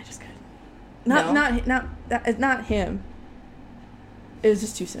just couldn't. Not him. It was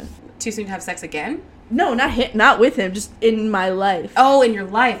just too soon. Too soon to have sex again? No, not with him. Just in my life. Oh, in your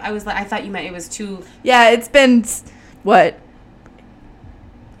life. I thought you meant it was too. Yeah, it's been what?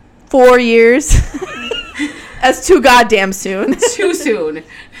 4 years. That's too goddamn soon. Too soon.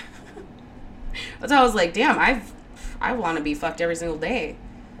 So I was like, damn, I want to be fucked every single day.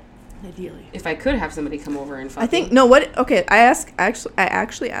 Ideally. If I could have somebody come over and fuck I think, me. no, what, okay, I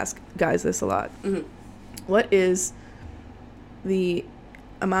actually ask guys this a lot. Mm-hmm. What is the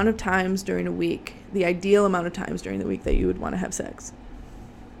amount of times during a week, the ideal amount of times during the week that you would want to have sex?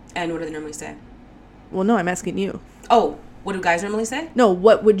 And what do they normally say? Well, no, I'm asking you. Oh, what do guys normally say? No,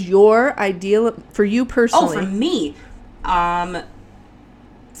 what would your ideal, for you personally? Oh, for me,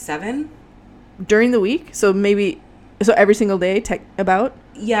 7. During the week? So every single day, about?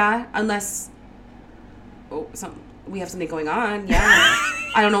 Yeah, unless we have something going on. Yeah.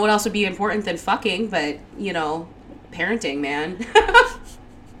 I don't know what else would be important than fucking, but, parenting, man.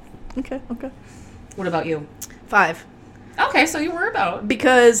 Okay. What about you? 5. Okay, so you were about.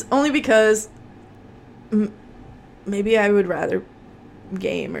 Only because maybe I would rather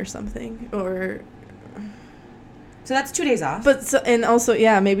game or something, or... So that's 2 days off. And also,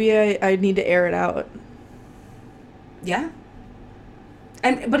 yeah, maybe I need to air it out. Yeah.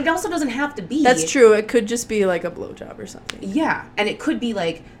 But it also doesn't have to be. That's true. It could just be like a blowjob or something. Yeah, and it could be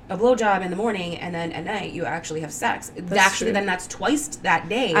like a blowjob in the morning, and then at night you actually have sex. Then that's twice that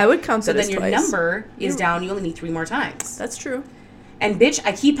day. I would count that as twice. So then your number is down. You only need 3 more times. That's true. And bitch,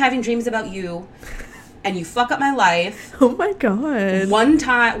 I keep having dreams about you. And you fuck up my life. Oh my God. One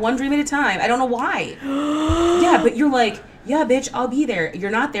dream at a time. I don't know why. Yeah, but you're like, yeah, bitch, I'll be there.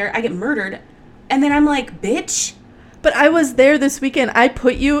 You're not there. I get murdered. And then I'm like, bitch. But I was there this weekend. I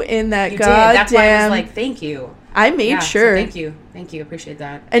put you in that You goddamn... did. That's why I was like, thank you. I made sure. So thank you. Appreciate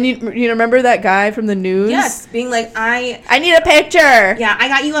that. And you remember that guy from the news? Yes, being like, I need a picture. Yeah, I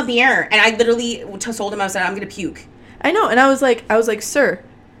got you a beer. And I literally told him, I said, I'm going to puke. I know. And I was like, sir,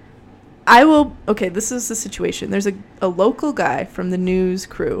 I will... Okay, this is the situation. There's a local guy from the news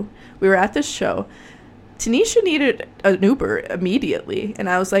crew. We were at this show. Tanisha needed an Uber immediately. And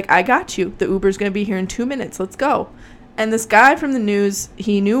I was like, I got you. The Uber's going to be here in 2 minutes. Let's go. And this guy from the news,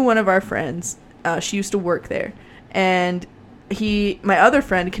 he knew one of our friends. She used to work there. And my other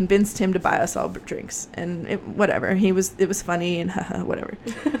friend convinced him to buy us all drinks. And whatever. It was funny and whatever.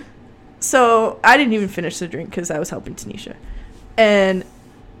 So I didn't even finish the drink because I was helping Tanisha. And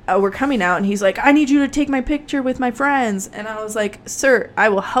we're coming out and he's like, I need you to take my picture with my friends. And I was like, sir, I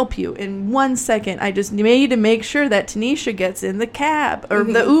will help you in 1 second. I just need to make sure that Tanisha gets in the cab or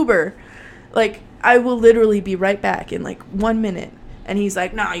the Uber. Like, I will literally be right back in like 1 minute. And he's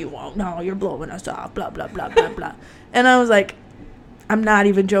like, no, you won't. No, you're blowing us off. Blah, blah, blah, blah, blah. And I was like, I'm not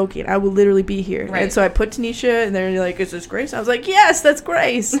even joking. I will literally be here. Right. And so I put Tanisha and they're like, is this Grace? I was like, yes, that's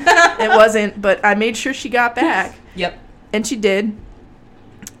Grace. It wasn't, but I made sure she got back. Yep. And she did.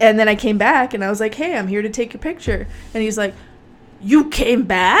 And then I came back and I was like, hey, I'm here to take your picture. And he's like, you came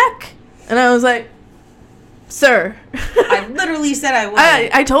back? And I was like, sir. I literally said I would.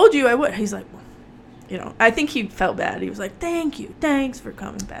 I told you I would. He's like, I think he felt bad. He was like, thank you. Thanks for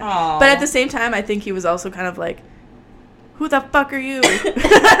coming back. Aww. But at the same time, I think he was also kind of like, who the fuck are you?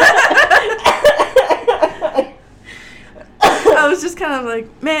 I was just kind of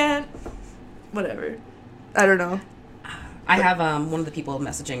like, man, whatever. I don't know. I have one of the people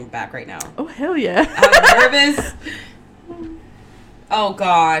messaging back right now. Oh, hell yeah. I'm nervous. Oh,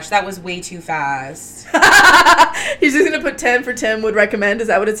 gosh. That was way too fast. He's just going to put 10 for Tim would recommend. Is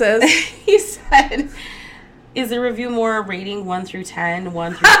that what it says? He said, is the review more a rating 1 through 10,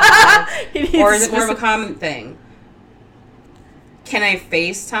 1 through 5? Or is it more of a comment thing? Can I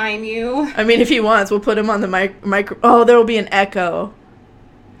FaceTime you? I mean, if he wants, we'll put him on the micro. Oh, there will be an echo.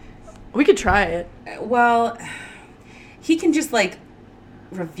 We could try it. Well, he can just, like,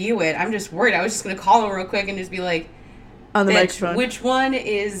 review it. I'm just worried. I was just going to call him real quick and just be like, on the microphone. Which one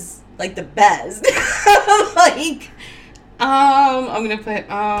is, like, the best? Like, I'm going to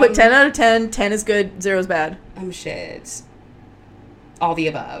put 10 out of 10. 10 is good. 0 is bad. Shit. All the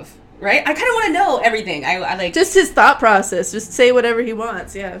above. Right? I kind of want to know everything. I like... Just his thought process. Just say whatever he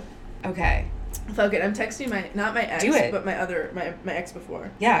wants. Yeah. Okay. Fuck it. I'm texting not my ex, but my ex before.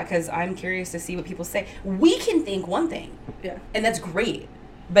 Yeah, because I'm curious to see what people say. We can think one thing. Yeah. And that's great.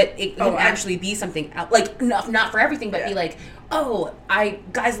 But it can actually be something else. Like, not for everything, but be like, oh,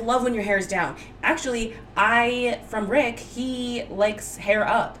 guys love when your hair is down. Actually, from Rick, he likes hair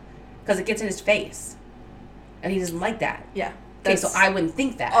up because it gets in his face. And he doesn't like that. Yeah. Okay, so I wouldn't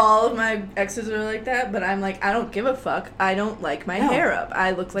think that. All of my exes are like that, but I'm like, I don't give a fuck. I don't like my hair up.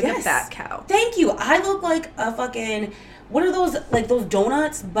 I look like a fat cow. Thank you. I look like a fucking... What are those, like, those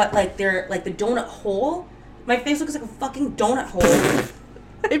donuts, but, like, they're, like, the donut hole? My face looks like a fucking donut hole.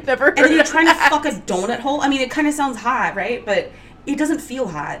 I've never heard of that. And then you're trying to fuck a donut hole? I mean, it kind of sounds hot, right? But it doesn't feel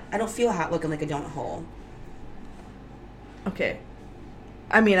hot. I don't feel hot looking like a donut hole. Okay.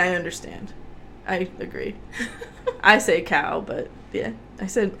 I mean, I understand. I agree. I say cow, but yeah. I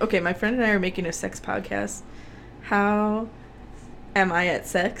said, okay, my friend and I are making a sex podcast. How am I at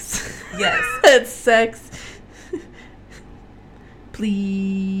sex? Yes. At sex. Please.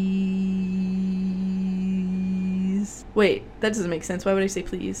 Wait, that doesn't make sense. Why would I say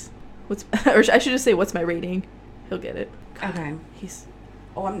please? Or I should just say, what's my rating? He'll get it. God, okay.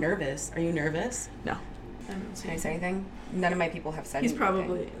 Oh, I'm nervous. Are you nervous? No. Can I say anything? None of my people have said anything. He's anything.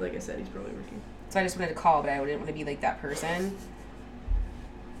 probably, like I said, he's probably working. So I just wanted to call, but I didn't want to be like that person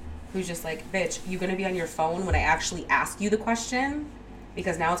who's just like, bitch, you going to be on your phone when I actually ask you the question?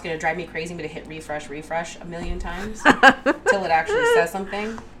 Because now it's going to drive me crazy. I'm going to hit refresh a million times till it actually says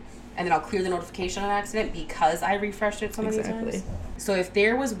something. And then I'll clear the notification on accident because I refreshed it so many times. So if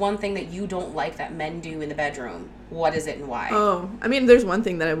there was one thing that you don't like that men do in the bedroom, what is it and why? Oh, I mean, there's one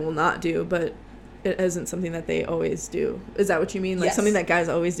thing that I will not do, but it isn't something that they always do. Is that what you mean? Like yes. Something that guys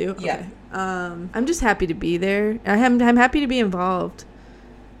always do? Yeah. Okay. I'm just happy to be there. I'm happy to be involved.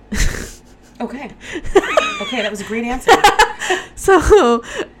 Okay. Okay, that was a great answer. So,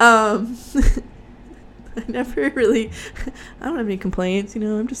 I never really, I don't have any complaints,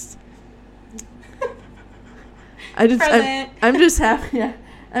 I'm just, I'm just happy. Yeah,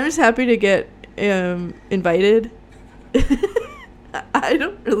 I'm just happy to get invited. I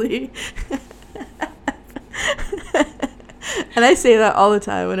don't really. And I say that all the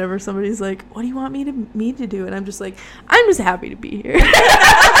time whenever somebody's like, "What do you want me to do?" And I'm just like, "I'm just happy to be here."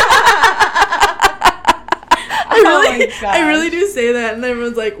 I really do say that, and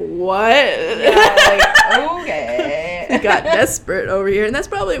everyone's like, "What?" Yeah, like, okay. I got desperate over here, and that's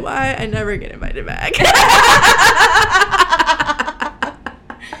probably why I never get invited back.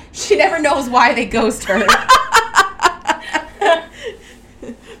 She never knows why they ghost her.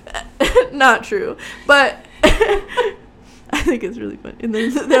 Not true, but I think it's really funny. And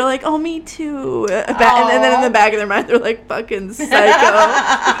then they're like, "Oh, me too," and then in the back of their mind, they're like, "Fucking psycho."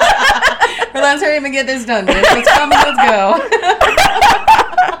 Let's hurry up and get this done, bitch. Let's come and let's go.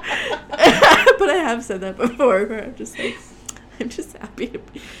 But I have said that before, where I'm just like, I'm just happy to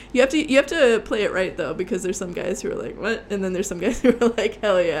be. You have to play it right though, because there's some guys who are like, "What?" And then there's some guys who are like,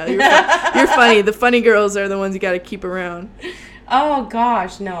 "Hell yeah, you're funny." The funny girls are the ones you got to keep around. Oh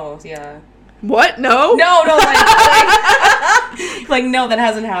gosh, no, yeah. What? No? No, like no, that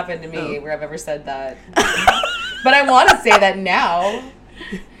hasn't happened to me where I've ever said that. But I want to say that now.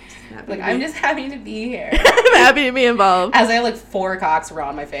 Like, I'm just happy to be here. I'm happy to be involved. As I have like 4 cocks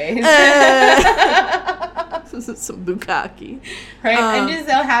around my face. Some bukkake. Right? I'm just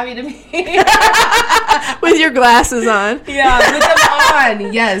so happy to be with your glasses on. Yeah, with them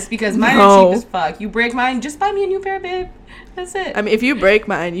on. Yes, because mine are cheap as fuck. You break mine, just buy me a new pair, babe. That's it. I mean, if you break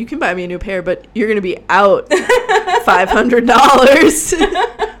mine, you can buy me a new pair, but you're going to be out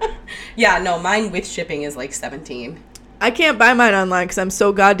 $500. Yeah, no, mine with shipping is like $17. I can't buy mine online because I'm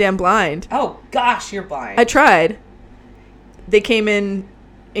so goddamn blind. Oh, gosh, you're blind. I tried. They came in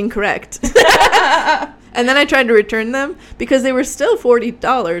incorrect. And then I tried to return them because they were still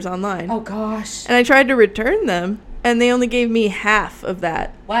 $40 online. Oh, gosh. And I tried to return them, and they only gave me half of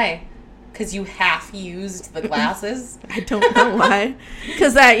that. Why? Because you half used the glasses? I don't know why.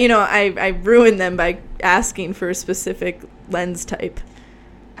 Because I ruined them by asking for a specific lens type.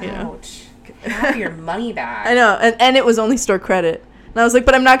 Ouch. Have your money back. I know, and it was only store credit. And I was like,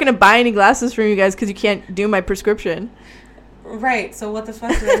 but I'm not going to buy any glasses from you guys because you can't do my prescription. Right, so what the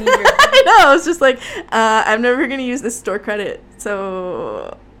fuck do I need your... I know, I was just like, I'm never going to use this store credit,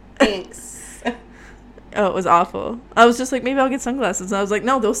 so... Thanks. Oh, it was awful. I was just like, maybe I'll get sunglasses. And I was like,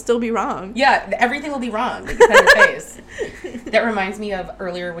 no, they'll still be wrong. Yeah, everything will be wrong. It depends on your face. That reminds me of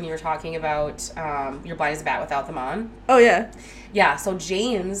earlier when you were talking about you're blind as a bat without them on. Oh, yeah. Yeah, so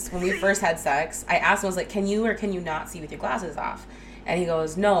James, when we first had sex, I asked him, I was like, can you or can you not see with your glasses off? And he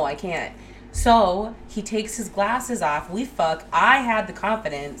goes, no, I can't. So he takes his glasses off. We fuck. I had the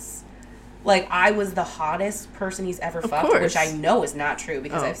confidence. Like, I was the hottest person he's ever fucked, which I know is not true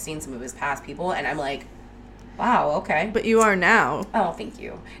because I've seen some of his past people, and I'm like, wow, okay. But you are now. Oh, thank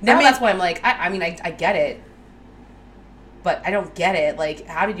you. Now that's why I'm like, I get it. But I don't get it. Like,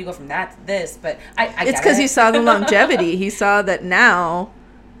 how did you go from that to this? But I get it. It's because he saw the longevity. He saw that now.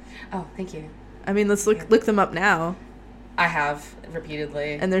 Oh, thank you. I mean, let's look them up now. I have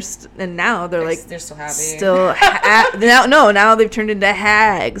repeatedly. And now they're still happy. Now they've turned into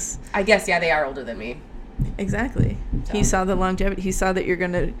hags. I guess, yeah, they are older than me. Exactly. So. He saw the longevity. He saw that you're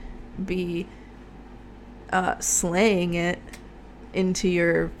going to be slaying it into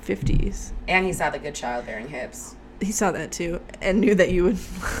your 50s. And he saw the good childbearing hips. He saw that too, and knew that you would.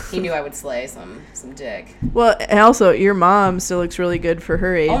 He knew I would slay some dick. Well, and also your mom still looks really good for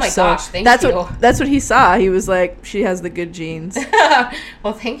her age. Oh my gosh, thank you. That's what he saw. He was like, she has the good genes.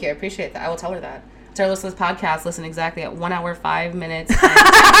 Well, thank you. I appreciate that. I will tell her that. To our listeners, podcast, listen exactly at 1 hour, 5 minutes, and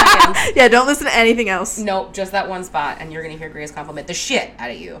 10 seconds. Yeah, don't listen to anything else. Nope, just that one spot, and you're gonna hear Grace compliment the shit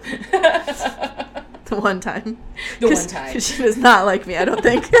out of you. The one time. She does not like me, I don't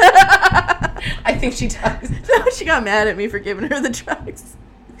think. I think she does. No, she got mad at me for giving her the drugs.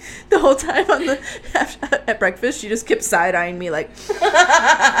 The whole time at breakfast, she just kept side-eyeing me like...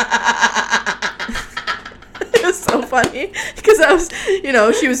 It was so funny because I was,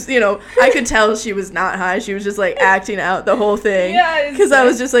 she was, I could tell she was not high. She was just like acting out the whole thing. Yes. Because I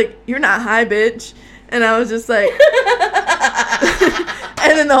was just like, you're not high, bitch. And I was just like...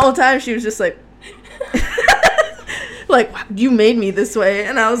 And then the whole time she was just like... Like, you made me this way.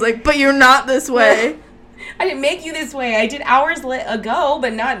 And I was like, but you're not this way. I didn't make you this way. I did hours ago,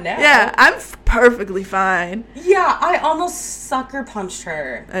 but not now. Yeah, I'm perfectly fine. Yeah, I almost sucker punched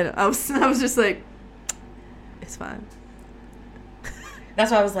her. I know. I was just like, it's fine.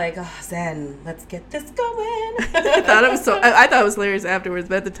 That's why I was like, oh, Zen, let's get this going. I thought it was hilarious afterwards,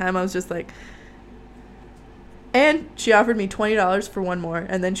 but at the time I was just like, And she offered me $20 for one more.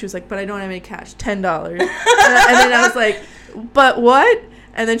 And then she was like, but I don't have any cash. $10. And then I was like, but what?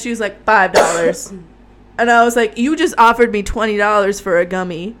 And then she was like, $5. And I was like, you just offered me $20 for a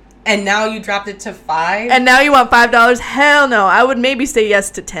gummy. And now you dropped it to $5? And now you want $5? Hell no. I would maybe say yes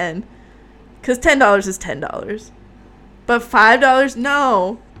to 10. Because $10 is $10. But $5?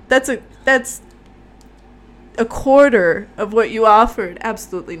 No. That's a quarter of what you offered.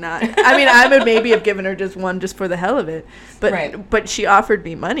 Absolutely not. I mean, I would maybe have given her just one just for the hell of it. But right. But she offered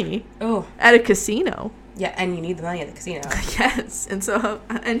me money. Oh. At a casino. Yeah, and you need the money at the casino. Yes.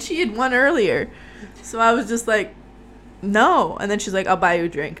 And she had won earlier. So I was just like, no. And then she's like, I'll buy you a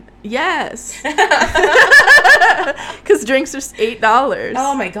drink. Yes. Because drinks are $8.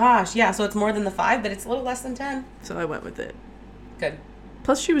 Oh my gosh. Yeah, so it's more than the 5, but it's a little less than 10. So I went with it. Good.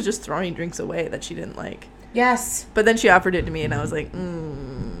 Plus, she was just throwing drinks away that she didn't like. Yes. But then she offered it to me, and I was like,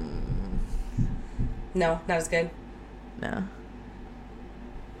 No, not as good. No.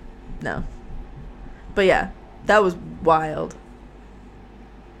 But yeah, that was wild.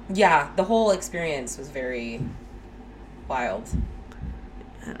 Yeah, the whole experience was very wild.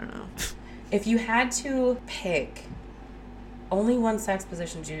 I don't know. If you had to pick only one sex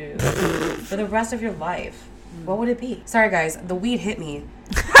position to do for the rest of your life, what would it be? Sorry, guys, the weed hit me.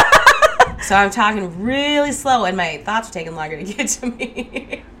 So I'm talking really slow, and my thoughts are taking longer to get to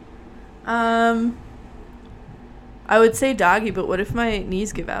me. I would say doggy, but what if my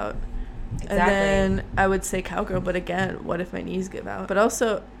knees give out? Exactly. And then I would say cowgirl, but again, what if my knees give out? But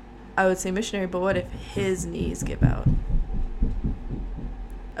also, I would say missionary, but what if his knees give out?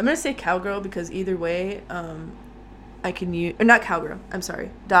 I'm going to say cowgirl because either way, I can use... Or not cowgirl, I'm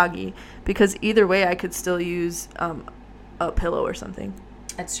sorry, doggy. Because either way, I could still use a pillow or something.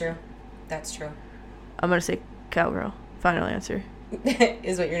 That's true. That's true. I'm going to say cowgirl. Final answer.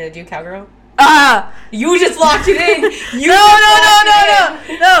 Is what you're going to do, cowgirl? Ah! You just locked it in. No.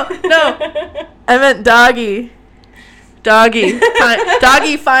 I meant doggy. Doggy.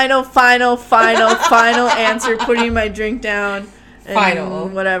 Doggy, final answer. Putting my drink down. Final.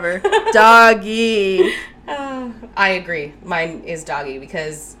 Whatever. Doggy. I agree. Mine is doggy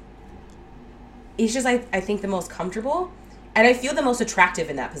because it's just, I think, the most comfortable. And I feel the most attractive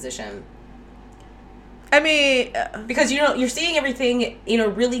in that position. I mean... because, you're seeing everything in a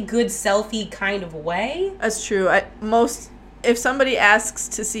really good selfie kind of way. That's true. If somebody asks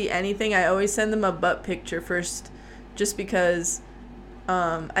to see anything, I always send them a butt picture first. Just because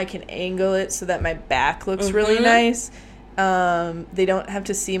I can angle it so that my back looks really nice. They don't have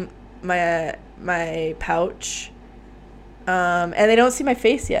to see my pouch. And they don't see my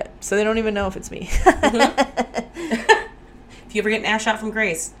face yet. So they don't even know if it's me. If you ever get an ass shot from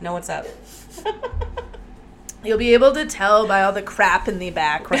Grace, know what's up. You'll be able to tell by all the crap in the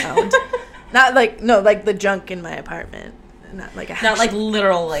background. Not like the junk in my apartment. Not like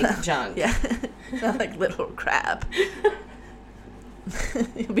literal junk. Yeah. Not like little crap.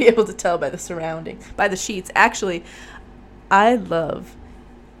 You'll be able to tell by the surrounding, by the sheets. Actually, I love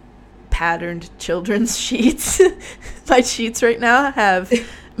patterned children's sheets. My sheets right now have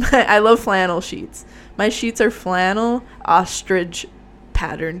I love flannel sheets. My sheets are flannel ostrich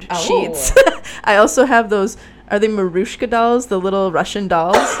patterned sheets. I also have those, are they Marushka dolls, the little Russian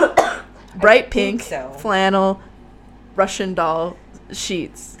dolls? Bright pink flannel Russian doll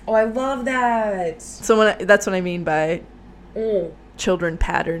sheets. Oh, I love that. So that's what I mean by children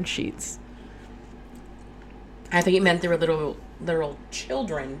patterned sheets. I think it meant they were literal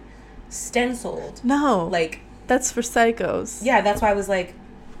children stenciled. No. Like, that's for psychos. Yeah, that's why I was like,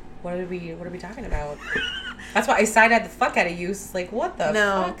 what are we talking about? That's why I side-eyed the fuck out of you. It's like, what the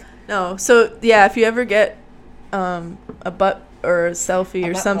fuck? No. So, yeah, if you ever get a butt or a selfie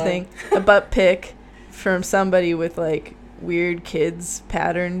or something, a butt pic from somebody with, like, weird kids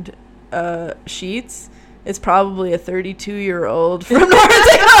patterned sheets, it's probably a 32-year-old from North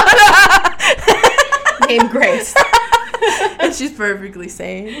Dakota. Named Grace. And she's perfectly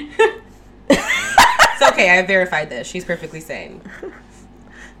sane. It's okay. I verified this. She's perfectly sane.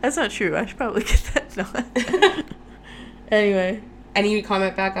 That's not true. I should probably get that. No. Anyway. Any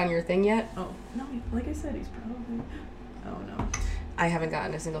comment back on your thing yet? Oh, no. Like I said, he's probably... Oh, no. I haven't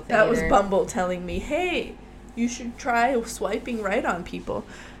gotten a single thing That either. was Bumble telling me, hey, you should try swiping right on people.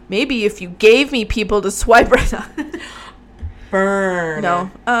 Maybe if you gave me people to swipe right on. Burn.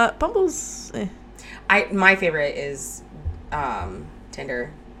 No. Bumble's... My favorite is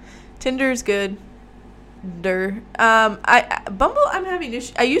Tinder. Tinder's good. Bumble, I'm having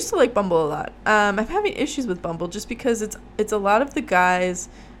issues. I used to like Bumble a lot. I'm having issues with Bumble just because it's a lot of the guys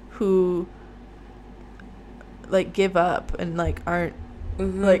who like give up and like aren't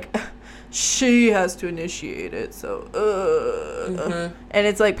like she has to initiate it. So, and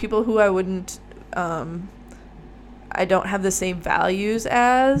it's like people who I wouldn't, I don't have the same values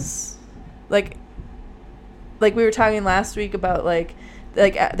as, like we were talking last week about like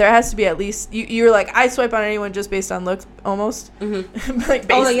there has to be at least you were like, I swipe on anyone just based on looks almost. Like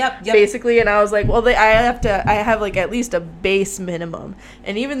yep. Basically, and I was like, well, I have like at least a base minimum,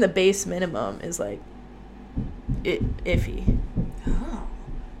 and even the base minimum is like iffy. Oh.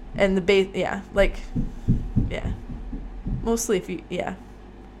 And the base, mostly if you,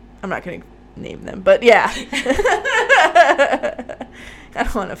 I'm not gonna name them, but yeah. I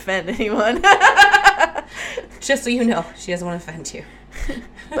don't want to offend anyone. Just so you know, she doesn't want to offend you.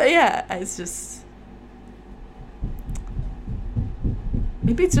 But yeah, it's just,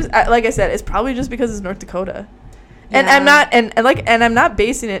 maybe it's just, like I said, it's probably just because it's North Dakota. And I'm not, and I'm not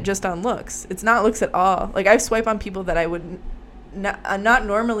basing it just on looks. It's not looks at all. Like, I swipe on people that I would not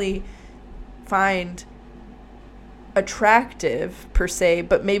normally find attractive per se,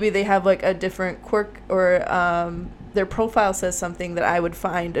 but maybe they have like a different quirk, or their profile says something that I would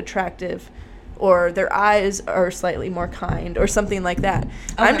find attractive, or their eyes are slightly more kind, or something like that.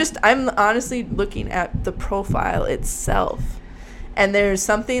 Okay. I'm honestly looking at the profile itself, and there's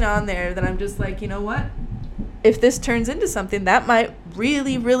something on there that I'm just like, you know what? If this turns into something, that might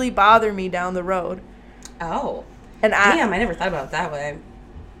really, really bother me down the road. Oh. And I never thought about it that way.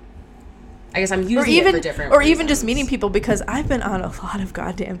 I guess I'm using it for different reasons. Even just meeting people, because I've been on a lot of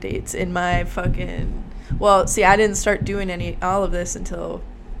goddamn dates in my fucking... Well, see, I didn't start doing all of this until,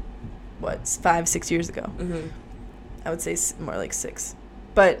 5-6 years ago. Mm-hmm. I would say more like 6.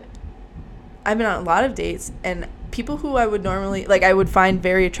 But I've been on a lot of dates, and people who I would normally... Like, I would find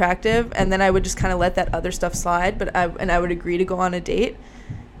very attractive, and then I would just kind of let that other stuff slide, but I would agree to go on a date.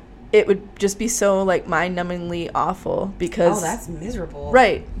 It would just be so, like, mind-numbingly awful because... Oh, that's miserable.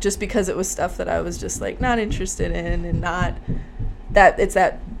 Right. Just because it was stuff that I was just, like, not interested in, and not... That, it's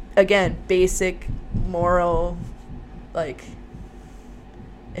that, again, basic moral, like,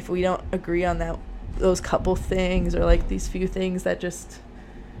 if we don't agree on those couple things, or, like, these few things that just,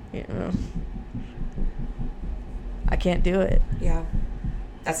 you know... I can't do it. Yeah.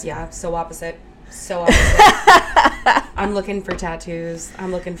 That's, so opposite. So opposite. I'm looking for tattoos.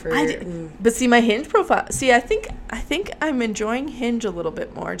 I'm looking for... But see, my Hinge profile... See, I think I'm enjoying Hinge a little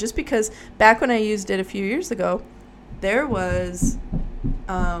bit more, just because back when I used it a few years ago, there was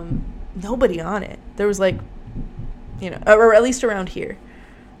nobody on it. There was, like, or at least around here,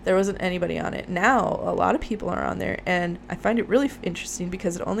 there wasn't anybody on it. Now, a lot of people are on there, and I find it really interesting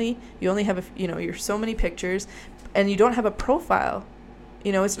because you only have, you're so many pictures, and you don't have a profile.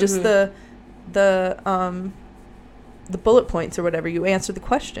 It's just the bullet points or whatever. You answer the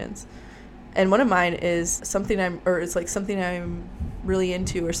questions. And one of mine is something I'm really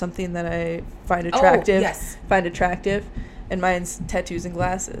into, or something that I find attractive. Oh, yes. And mine's tattoos and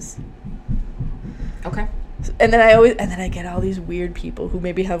glasses. Okay. And then I get all these weird people who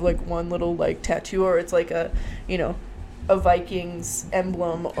maybe have like one little like tattoo, or it's like a Vikings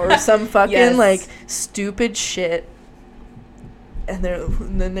emblem or some fucking yes. like stupid shit. And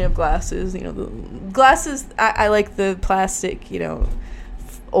then they have glasses. The glasses. I like the plastic.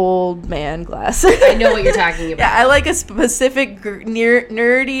 Old man glasses. I know what you're talking about. Yeah, I like a specific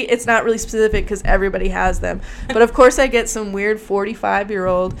nerdy. It's not really specific because everybody has them. But of course, I get some weird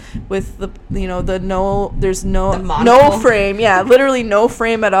 45-year-old with there's no frame. Yeah, literally no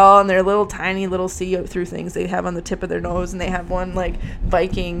frame at all, and they're little tiny little see-through things they have on the tip of their nose, and they have one like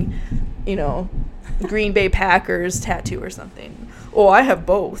Viking, Green Bay Packers tattoo or something. Oh, I have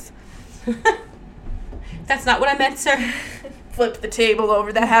both. That's not what I meant, sir. Flip the table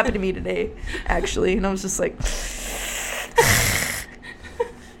over. That happened to me today, actually, and I was just like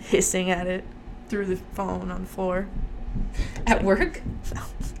hissing at it through the phone on the floor. At work?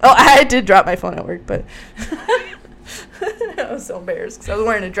 Oh, I did drop my phone at work, but I was so embarrassed because I was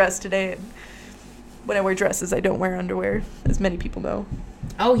wearing a dress today, and when I wear dresses, I don't wear underwear, as many people know.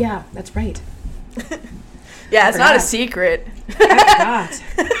 Oh yeah, that's right. Yeah, it's not a secret. I forgot.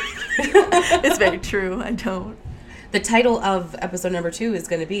 It's very true. I don't. The title of episode number 2 is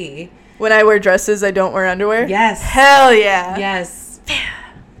going to be... When I wear dresses, I don't wear underwear? Yes. Hell yeah. Yes.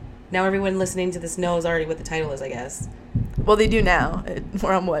 Now everyone listening to this knows already what the title is, I guess. Well, they do now.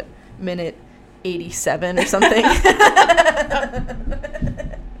 We're on, minute 87 or something?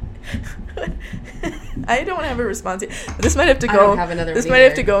 I don't have a response yet. This might have to go... I don't have another This might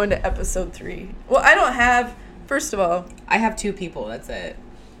have to go into episode 3. Well, I don't have... First of all... I have 2 people, that's it.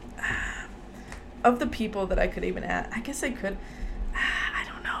 Of the people that I could even ask, I guess I could. I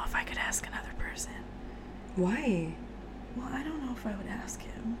don't know if I could ask another person. Why? Well, I don't know if I would ask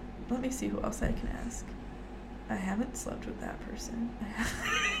him. Let me see who else I can ask. I haven't slept with that person.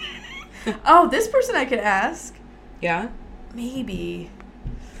 Oh, this person I could ask. Yeah? Maybe.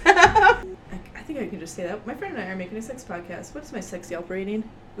 I think I can just say that. My friend and I are making a sex podcast. What is my sex Yelp rating?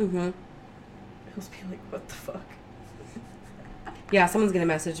 Mm-hmm. He'll be like, what the fuck? Yeah, someone's gonna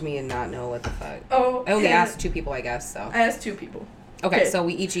message me and not know what the fuck. Oh, I only asked 2 people, I guess, so. I asked 2 people. Okay, so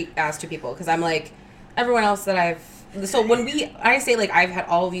we each asked 2 people, because I'm like, everyone else that so when I say, like, I've had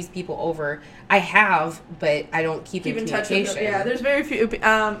all of these people over, I have, but I don't keep in communication. Touch with them. Yeah, there's very few.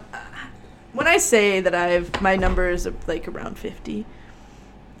 When I say that my numbers are, like, around 50,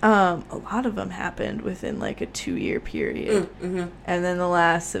 a lot of them happened within, like, a 2-year period. Mm-hmm. And then the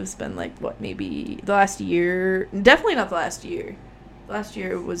last has been, like, what, maybe the last year? Definitely not the last year. The last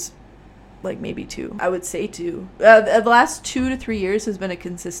year was, like, maybe 2. I would say 2. The last 2 to 3 years has been a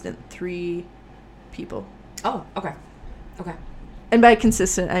consistent 3 people. Oh, okay. Okay. And by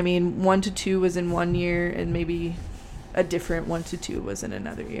consistent, I mean 1 to 2 was in 1 year, and maybe a different 1 to 2 was in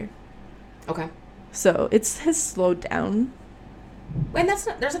another year. Okay. So it has slowed down. And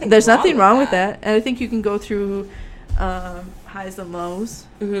there's nothing wrong with that. And I think you can go through highs and lows.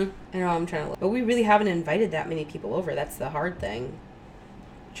 Mm-hmm. I know, I'm trying to look. But we really haven't invited that many people over. That's the hard thing.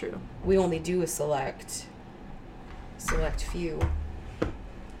 True. We only do a select few.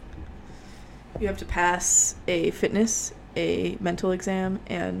 You have to pass a fitness, a mental exam,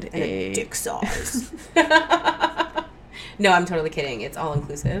 and a dick size. No, I'm totally kidding. It's all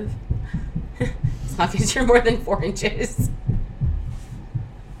inclusive. As long as you're more than 4 inches.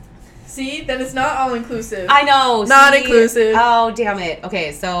 See, that is not all inclusive. I know. Not inclusive. Oh, damn it.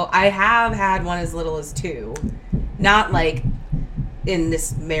 Okay, so I have had one as little as 2. Not like in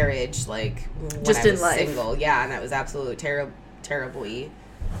this marriage, like when just I in was life. Single. Yeah, and that was absolutely terribly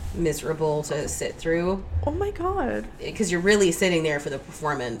miserable to sit through. Oh my god. Because you're really sitting there for the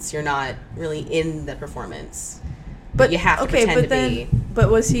performance. You're not really in the performance. But you have to pretend to be. But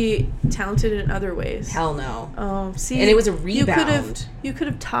was he talented in other ways? Hell no. Oh, see. And it was a rebound. You could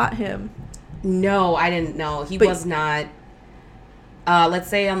have taught him. No, I didn't know. He was not. Let's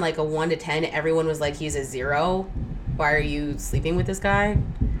say on like a 1 to 10, everyone was like, he's a 0. Why are you sleeping with this guy?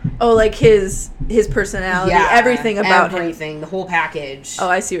 Oh, like his personality, everything about him. The whole package. Oh,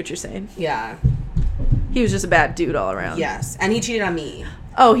 I see what you're saying. Yeah. He was just a bad dude all around. Yes, and he cheated on me.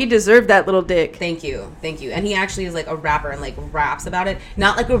 Oh, he deserved that little dick. Thank you. And he actually is like a rapper and like raps about it.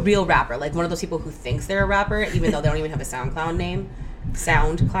 Not like a real rapper, like one of those people who thinks they're a rapper, even though they don't even have a SoundCloud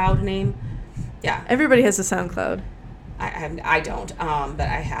name. Yeah. Everybody has a SoundCloud. I don't, but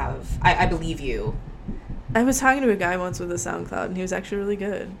I have. I believe you. I was talking to a guy once with a SoundCloud, and he was actually really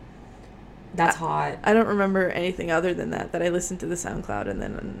good. That's hot. I don't remember anything other than that I listened to the SoundCloud, and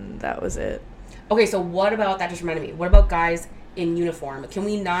then that was it. Okay, so what about, that just reminded me, what about guys in uniform? Can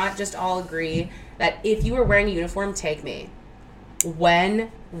we not just all agree that if you were wearing a uniform, take me?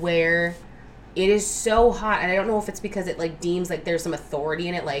 When, where, it is so hot, and I don't know if it's because it like deems like there's some authority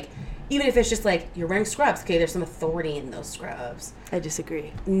in it, like even if it's just like you're wearing scrubs, okay, there's some authority in those scrubs. I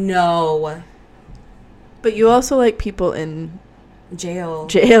disagree. No. But you also like people in jail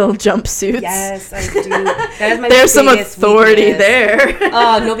jumpsuits. Yes, I do. That is my There's some authority weakness. There.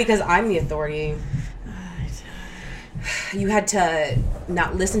 No, because I'm the authority. You had to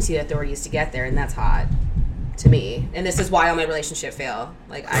not listen to the authorities to get there, and that's hot to me. And this is why all my relationships fail.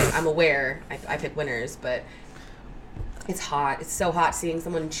 Like, I'm aware I pick winners, but it's hot. It's so hot seeing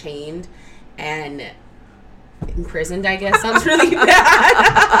someone chained and imprisoned, I guess. Sounds really bad.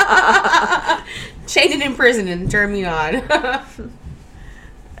 Chained and imprisoned and turn me on.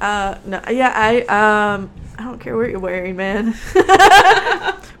 No, yeah, I don't care what you're wearing, man.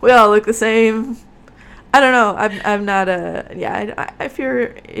 We all look the same. I don't know. I'm not a, yeah, if you're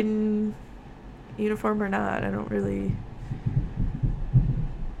in uniform or not, I don't really.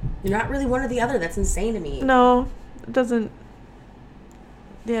 You're not really one or the other. That's insane to me. No, it doesn't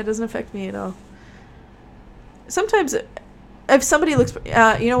affect me at all. Sometimes if somebody looks,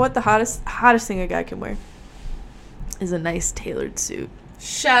 you know what, the hottest thing a guy can wear is a nice tailored suit.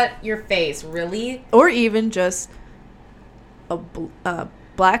 Shut your face. Really? Or even just a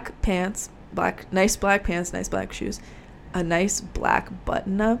black pants, nice black pants, nice black shoes, a nice black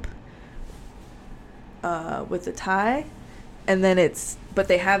button-up with a tie, and then but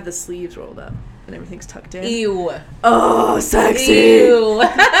they have the sleeves rolled up and everything's tucked in. Ew. Oh, sexy. Ew.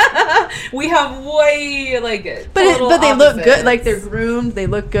 We have way, like, but they look good. Like, they're groomed, they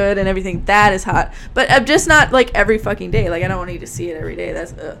look good and everything. That is hot. But I'm just not, like, every fucking day. Like, I don't want you to see it every day.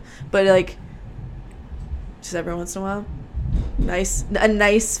 That's, but, like, just every once in a while. A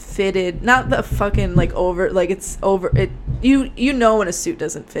nice fitted, not the fucking, like, over, like, it's over, it you know when a suit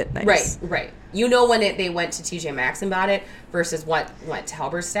doesn't fit nice. Right. You know when they went to TJ Maxx and bought it versus what went to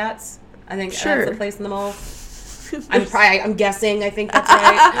Halberstadt's. I think that's the place in the mall. I'm guessing. I think that's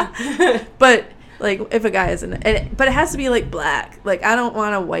right. But like, if a guy isn't, but it has to be like black. Like, I don't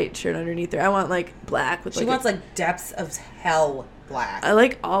want a white shirt underneath there. I want like black with. She wants like depths of hell black. I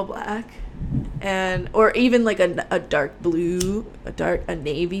like all black, or even like a dark blue, a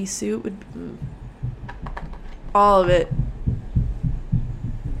navy suit would. All of it.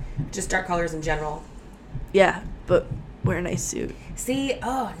 Just dark colors in general. Yeah, but wear a nice suit. See,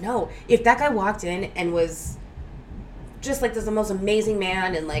 oh no, if that guy walked in and was just like this the most amazing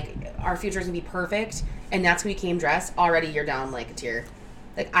man and like our future is gonna be perfect and that's who he came dressed, already you're down like a tier.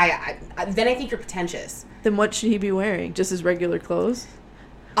 Like I then I think you're pretentious. Then what should he be wearing? Just his regular clothes?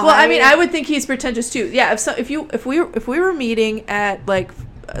 Well, I mean, I would think he's pretentious too. Yeah, if we were meeting at like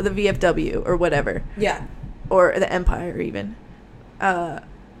the VFW or whatever. Yeah. Or the Empire even.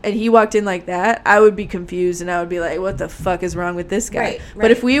 And he walked in like that, I would be confused and I would be like, what the fuck is wrong with this guy? Right.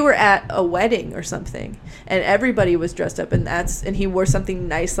 But if we were at a wedding or something and everybody was dressed up and he wore something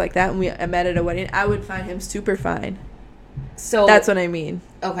nice like that and we met at a wedding, I would find him super fine. So that's what I mean.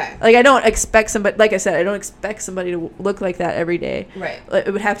 Okay. Like, I don't expect somebody, like I said, I don't expect somebody to look like that every day. Right. Like,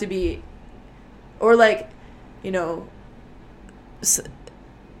 it would have to be, or like, you know,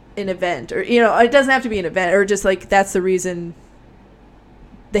 an event, or, you know, it doesn't have to be an event, or just like that's the reason.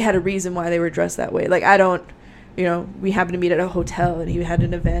 They had a reason why they were dressed that way. Like, I don't, you know, we happened to meet at a hotel and he had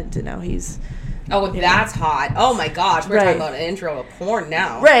an event and now he's. Oh, that's hot. Oh my gosh. We're talking about an intro of porn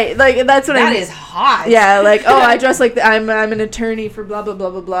now. Right. Like, that's what I mean. That is hot. Yeah. Like, oh, I dress like I'm an attorney for blah, blah, blah,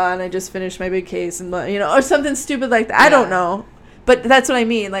 blah, blah. And I just finished my big case and, you know, or something stupid like that. Yeah. I don't know. But that's what I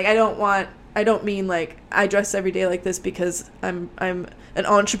mean. Like, I don't mean like I dress every day like this because I'm an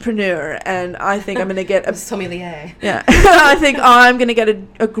entrepreneur and I think I'm gonna get a sommelier. Yeah, I think I'm gonna get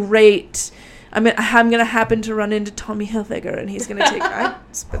a great. I'm gonna happen to run into Tommy Hilfiger and he's gonna take. I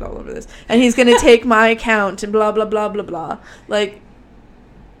spit all over this, and he's gonna take my account and blah blah blah blah blah. Like,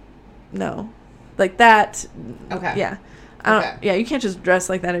 no, like that. Okay. Yeah. Yeah, you can't just dress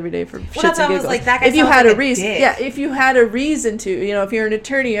like that every day for shits that's and giggles. Like, that if you had like a reason, if you had a reason to, you know, if you're an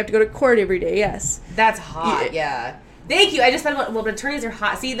attorney, you have to go to court every day. Yes, that's hot. Yeah. Thank you. I just thought about attorneys are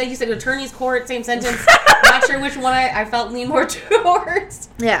hot. See, like you said, attorneys, court, same sentence. Not sure which one I felt lean more towards.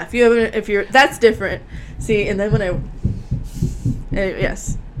 Yeah, if you're that's different. See, and then when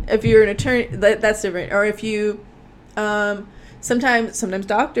yes, if you're an attorney, that's different. Or if you, sometimes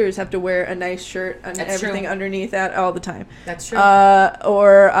doctors have to wear a nice shirt and everything underneath that all the time. That's true.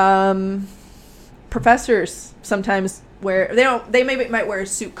 Or professors sometimes they might wear a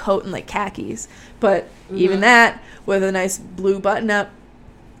suit coat and like khakis, but even that with a nice blue button up.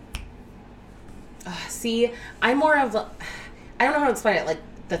 See, I'm more of I don't know how to explain it, like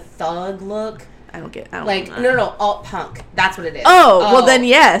the thug look. I don't no, alt punk. That's what it is. Oh, well then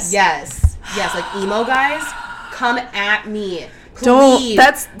yes, like emo guys, come at me. Please. Don't.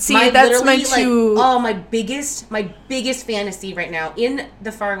 That's my two. Like, my biggest fantasy right now in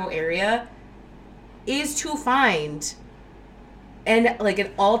the Fargo area is to find like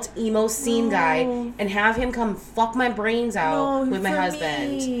an alt emo scene guy and have him come fuck my brains out with my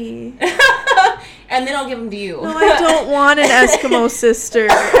husband. And then I'll give him to you. No, I don't want an Eskimo sister.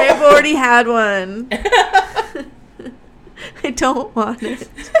 I've already had one. I don't want it.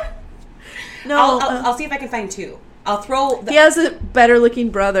 No, I'll see if I can find two. I'll throw. He has a better looking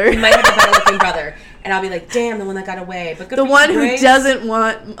brother. He might have a better looking brother, and I'll be like, "Damn, the one that got away." But good the for one you, who Grace. Doesn't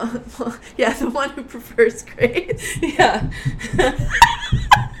want. The one who prefers Grace. Yeah.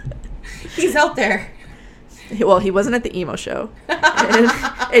 He's out there. Well, he wasn't at the emo show,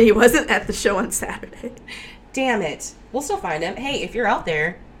 and he wasn't at the show on Saturday. Damn it! We'll still find him. Hey, if you're out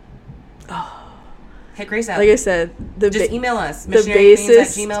there, hit Grace out. Like I said, just email us. The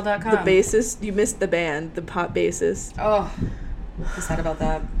bassist @gmail.com. The bassist. You missed the band. The pop bassist. Oh, I'm sad about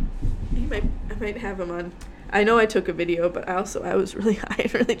that. I might have him on. I know I took a video, but I was really high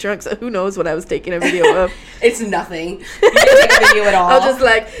and really drunk, so who knows what I was taking a video of. It's nothing. You didn't take a video at all. I was just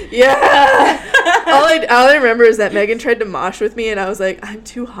like, yeah. all I remember is that Megan tried to mosh with me, and I was like, I'm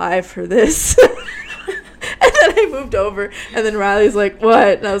too high for this. And then I moved over, and then Riley's like,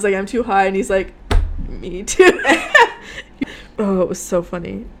 what? And I was like, I'm too high, and he's like, me too. Oh, it was so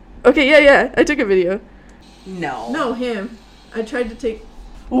funny. Okay, yeah, I took a video. No, him. I tried to take...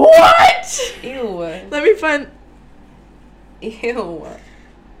 What? Ew. Let me find... Ew.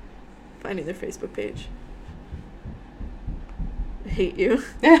 Finding their Facebook page. I hate you.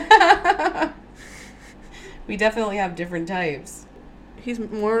 We definitely have different types. He's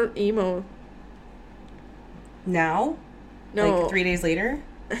more emo. Now? No. Like 3 days later?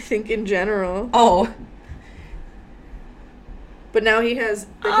 I think in general. Oh. But now he has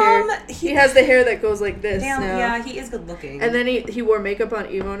the hair. He has the hair that goes like this. Damn, now. yeah, he is good looking. And then he wore makeup on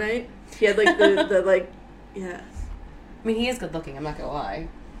emo night. He had like the like, yeah. I mean, he is good looking. I'm not gonna lie.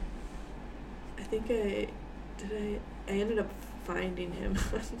 I think I ended up finding him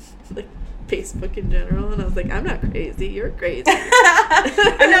on like Facebook in general, and I was like, I'm not crazy. You're crazy.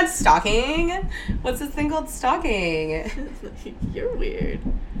 I'm not stalking. What's this thing called stalking? Like, you're weird.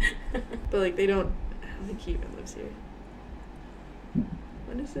 But like I don't think he even lives here.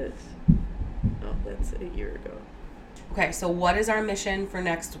 When is this? Oh, that's a year ago. Okay, so what is our mission for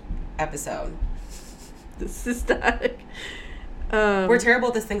next episode? This is static. We're terrible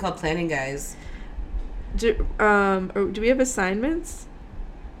at this thing called planning, guys. Do we have assignments?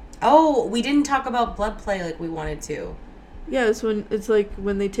 Oh, we didn't talk about blood play like we wanted to. Yeah, it's like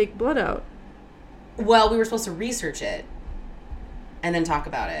when they take blood out. Well, we were supposed to research it and then talk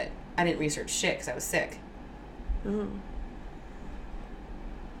about it. I didn't research shit because I was sick. Oh.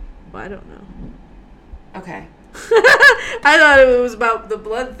 Well, I don't know. Okay. I thought it was about the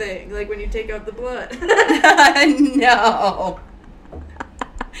blood thing, like when you take out the blood. No.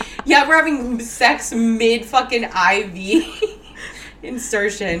 Yeah, we're having sex mid fucking IV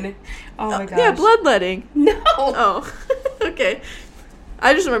insertion. Oh my gosh. Yeah, bloodletting. No. Oh, okay.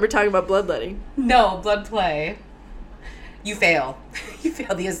 I just remember talking about bloodletting. No, blood play. You fail. You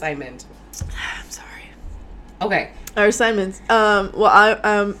fail the assignment. I'm sorry. Okay. Our assignments. Well,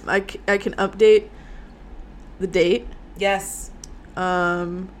 I can update the date. Yes.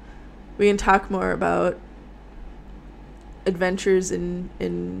 We can talk more about adventures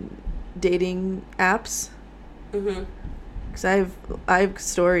in dating apps. Mhm. Because I have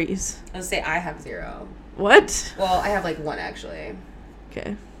stories. Let's say I have 0. What? Well, I have like 1 actually.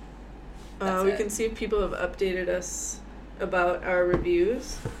 Okay. That's We it. can see if people have updated us about our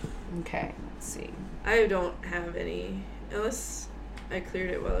reviews. Okay. Let's see. I don't have any, unless I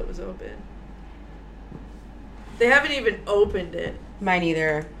cleared it while it was open. They haven't even opened it. Mine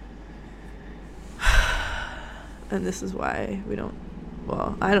either. And this is why we don't,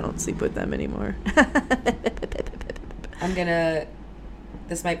 well, I don't sleep with them anymore.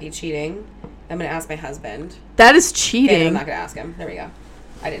 This might be cheating. I'm gonna ask my husband. That is Okay, cheating. I'm not gonna ask him. There we go.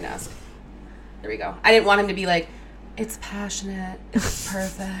 I didn't ask. There we go. I didn't want him to be like, it's passionate, it's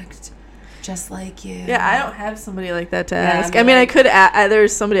perfect, just like you. Yeah, I don't have somebody like that to Yeah, ask. I I mean, like- I could.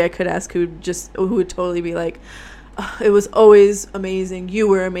 There's somebody I could ask who would totally be like, oh, "It was always amazing. You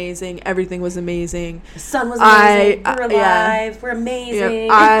were amazing. Everything was amazing. The sun was amazing. We're alive. Yeah. We're amazing.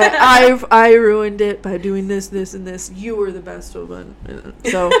 Yeah, I ruined it by doing this, and this. You were the best one."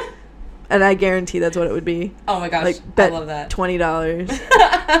 So, and I guarantee that's what it would be. Oh my gosh, Like, I bet love that.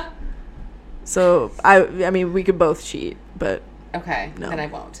 $20. So I mean, we could both cheat, but Okay, No. then I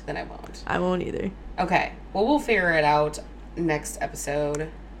won't. I won't either. Okay, well, we'll figure it out next episode.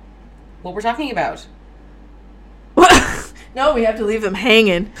 What we're talking about. No, we have to leave them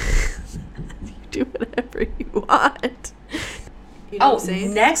hanging. You do whatever you want. You know what I'm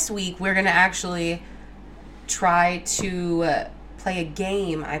saying? Next week we're going to actually try to play a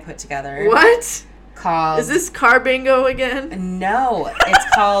game I put together. What? Called... Is this car bingo again? No,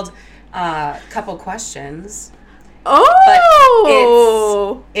 it's called Couple Questions.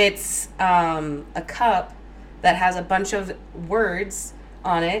 Oh! It's a cup that has a bunch of words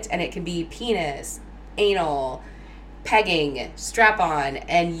on it, and it can be penis, anal, pegging, strap-on,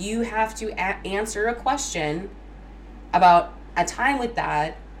 and you have to answer a question about a time with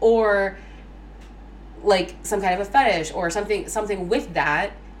that, or like some kind of a fetish, or something with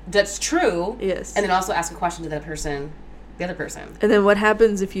that that's true. Yes. And then also ask a question to the other person. And then what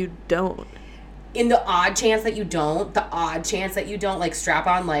happens if you don't? In the odd chance that you don't, like strap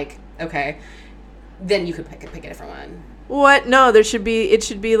on, like, okay, then you could pick a different one. What? No, it should be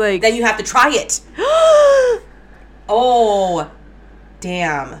like... Then you have to try it. Oh,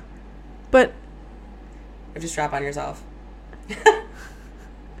 damn. But... You have to strap on yourself.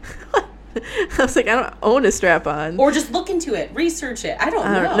 I was like, I don't own a strap-on. Or just look into it. Research it. I don't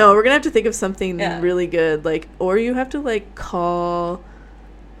know. No, we're going to have to think of something Yeah. really good. Like, or you have to, like, call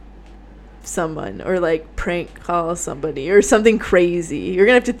someone. Or, like, prank call somebody. Or something crazy. You're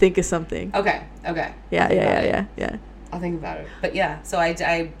going to have to think of something. Okay. Yeah. I'll think about it. But yeah, so I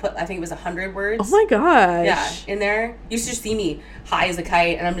put, I think it was 100 words. Oh my gosh. Yeah, in there. You should just see me high as a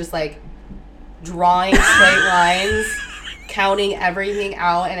kite, and I'm just like drawing straight lines, counting everything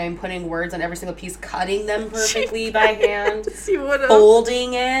out, and I'm putting words on every single piece, cutting them perfectly by hand, See what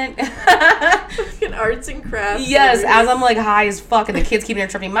folding it. in arts and crafts. Yes, everything. as I'm like high as fuck, and the kids keep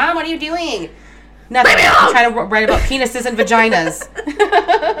interrupting, Mom, what are you doing? Nothing. I'm trying to write about penises and vaginas.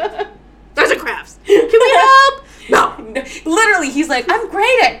 Those are crabs. Can we help? No. Literally, he's like, I'm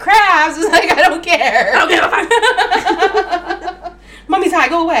great at crabs. It's like, I don't care. I don't give a fuck. Mommy's high,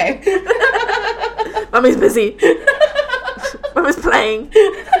 go away. Mommy's busy. Mommy's playing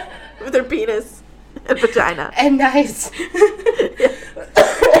with her penis and vagina. And nice.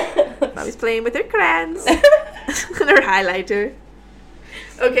 Mommy's playing with her crayons and her highlighter.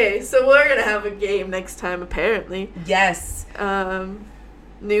 Okay, so we're gonna have a game next time, apparently. Yes.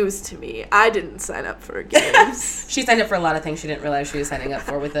 News to me. I didn't sign up for games. She signed up for a lot of things she didn't realize she was signing up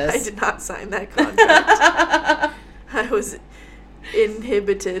for with this. I did not sign that contract. I was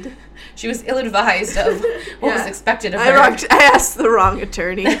inhibited. She was ill-advised of what was expected of her. I asked the wrong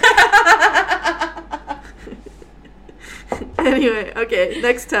attorney. Anyway, okay,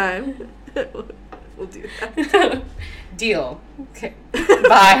 next time we'll do that. Deal. Okay.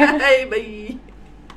 Bye. Bye.